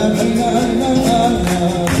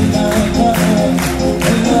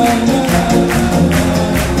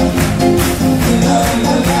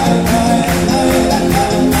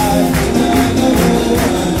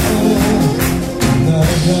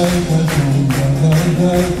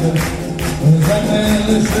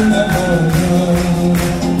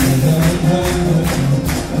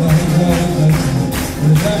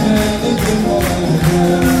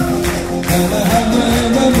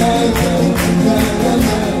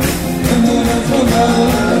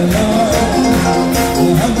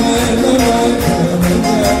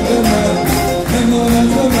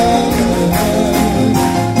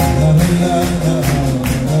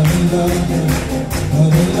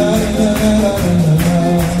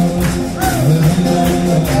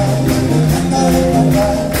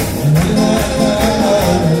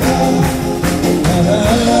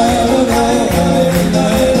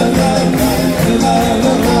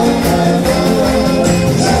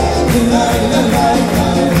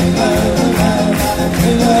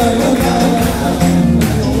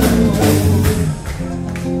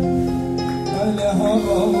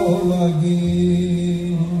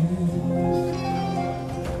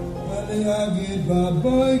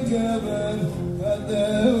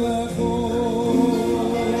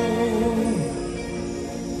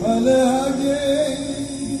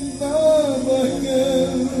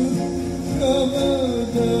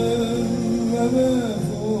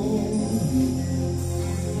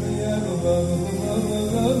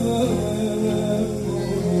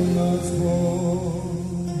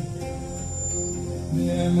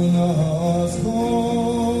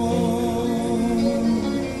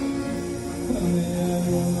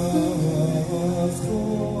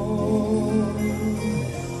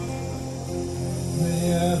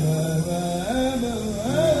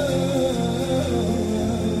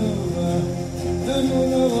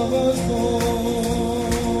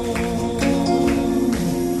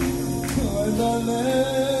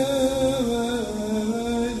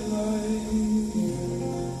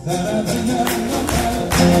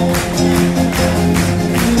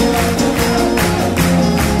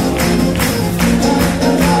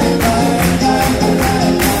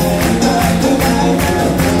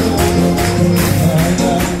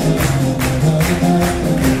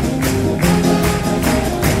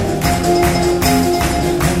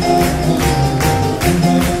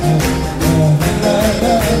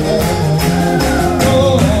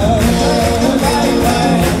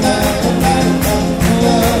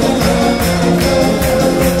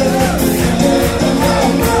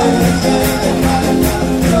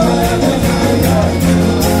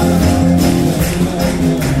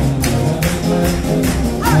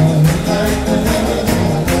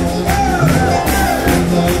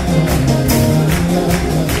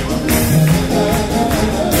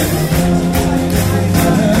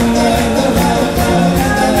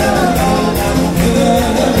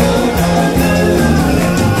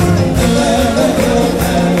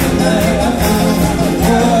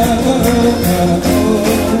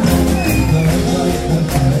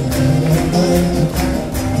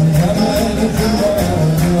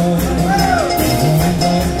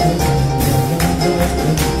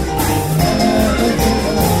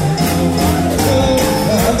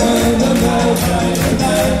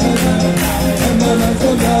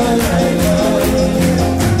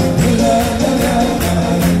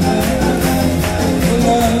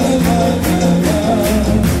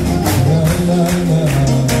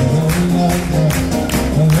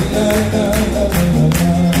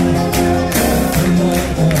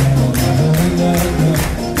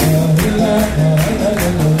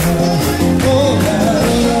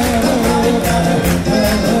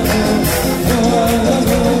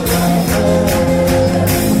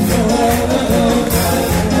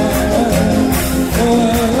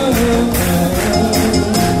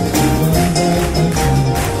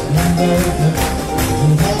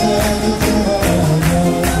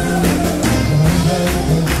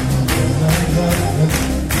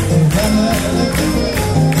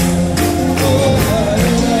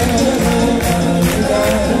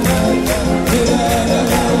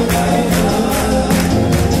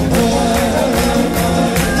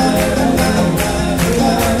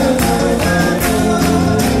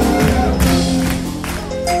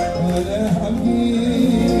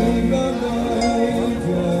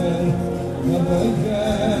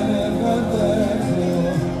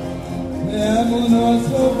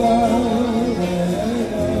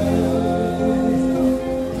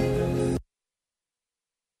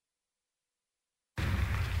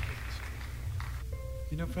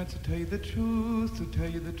 You know, friends, to tell you the truth,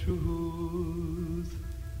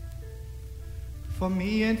 for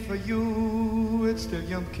me and for you, it's still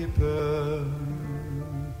Yom Kippur.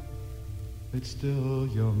 It's still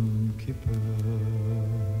Yom Kippur.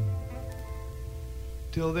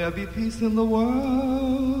 Till there be peace in the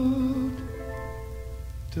world.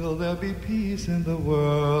 Till there be peace in the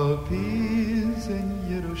world. Peace in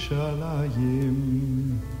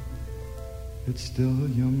Yerushalayim. It's still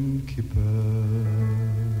Yom Kippur.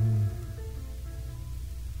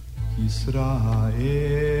 Yisrael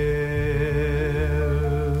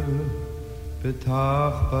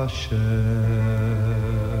Betach Bashem.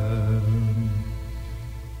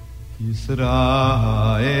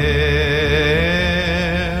 Yisrael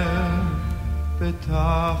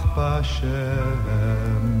Betach Bashem.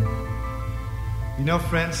 You know,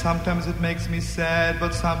 friends, sometimes it makes me sad,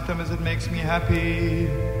 but sometimes it makes me happy.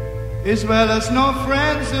 Israel has no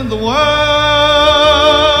friends in the world.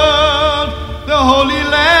 The Holy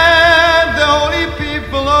Land, the holy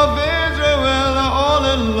people of Israel are all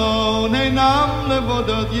alone. Einam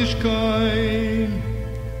levodot yishkoin.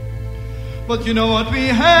 But you know what we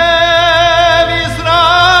have, Israel.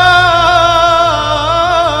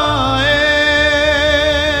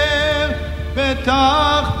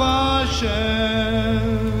 Betach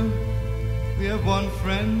Bashem. We have one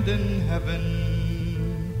friend in heaven.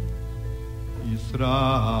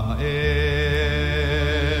 Israel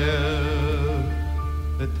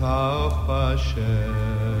Betach Bashem.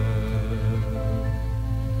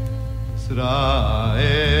 Israel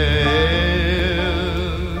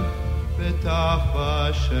Betach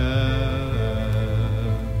Bashem.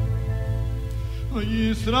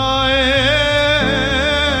 Israel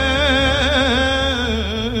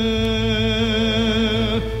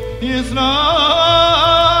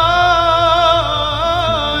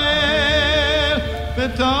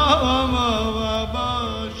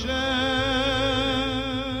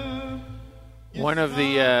One of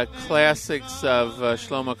the classics of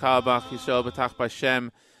Shlomo Carlebach, Yisrael B'tach B'Hashem,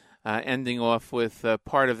 ending off with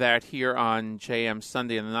part of that here on JM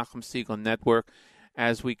Sunday on the Nachum Segal Network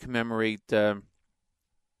as we commemorate Shlomo's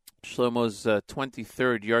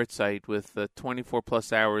 23rd yahrzeit with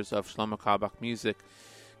 24-plus hours of Shlomo Carlebach music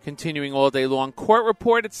continuing all day long. Court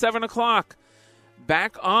report at 7 o'clock.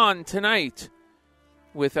 Back on tonight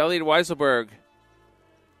with Elliot Weiselberg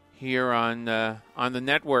here on the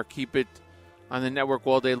network. Keep it on the network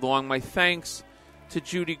all day long. My thanks to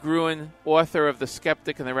Judy Gruen, author of The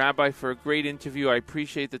Skeptic and the Rabbi, for a great interview. I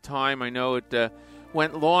appreciate the time. I know it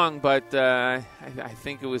went long, but I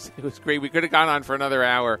think it was great. We could have gone on for another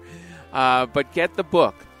hour. But get the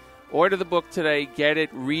book. Order the book today. Get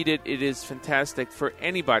it. Read it. It is fantastic for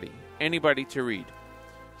anybody to read.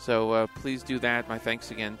 So please do that. My thanks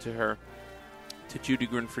again to her, to Judy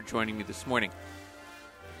Gruen, for joining me this morning.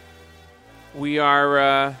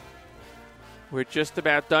 We're just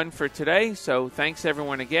about done for today, so thanks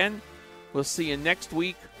everyone again. We'll see you next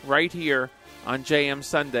week right here on JM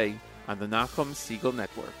Sunday on the Nachum Segal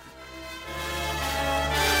Network.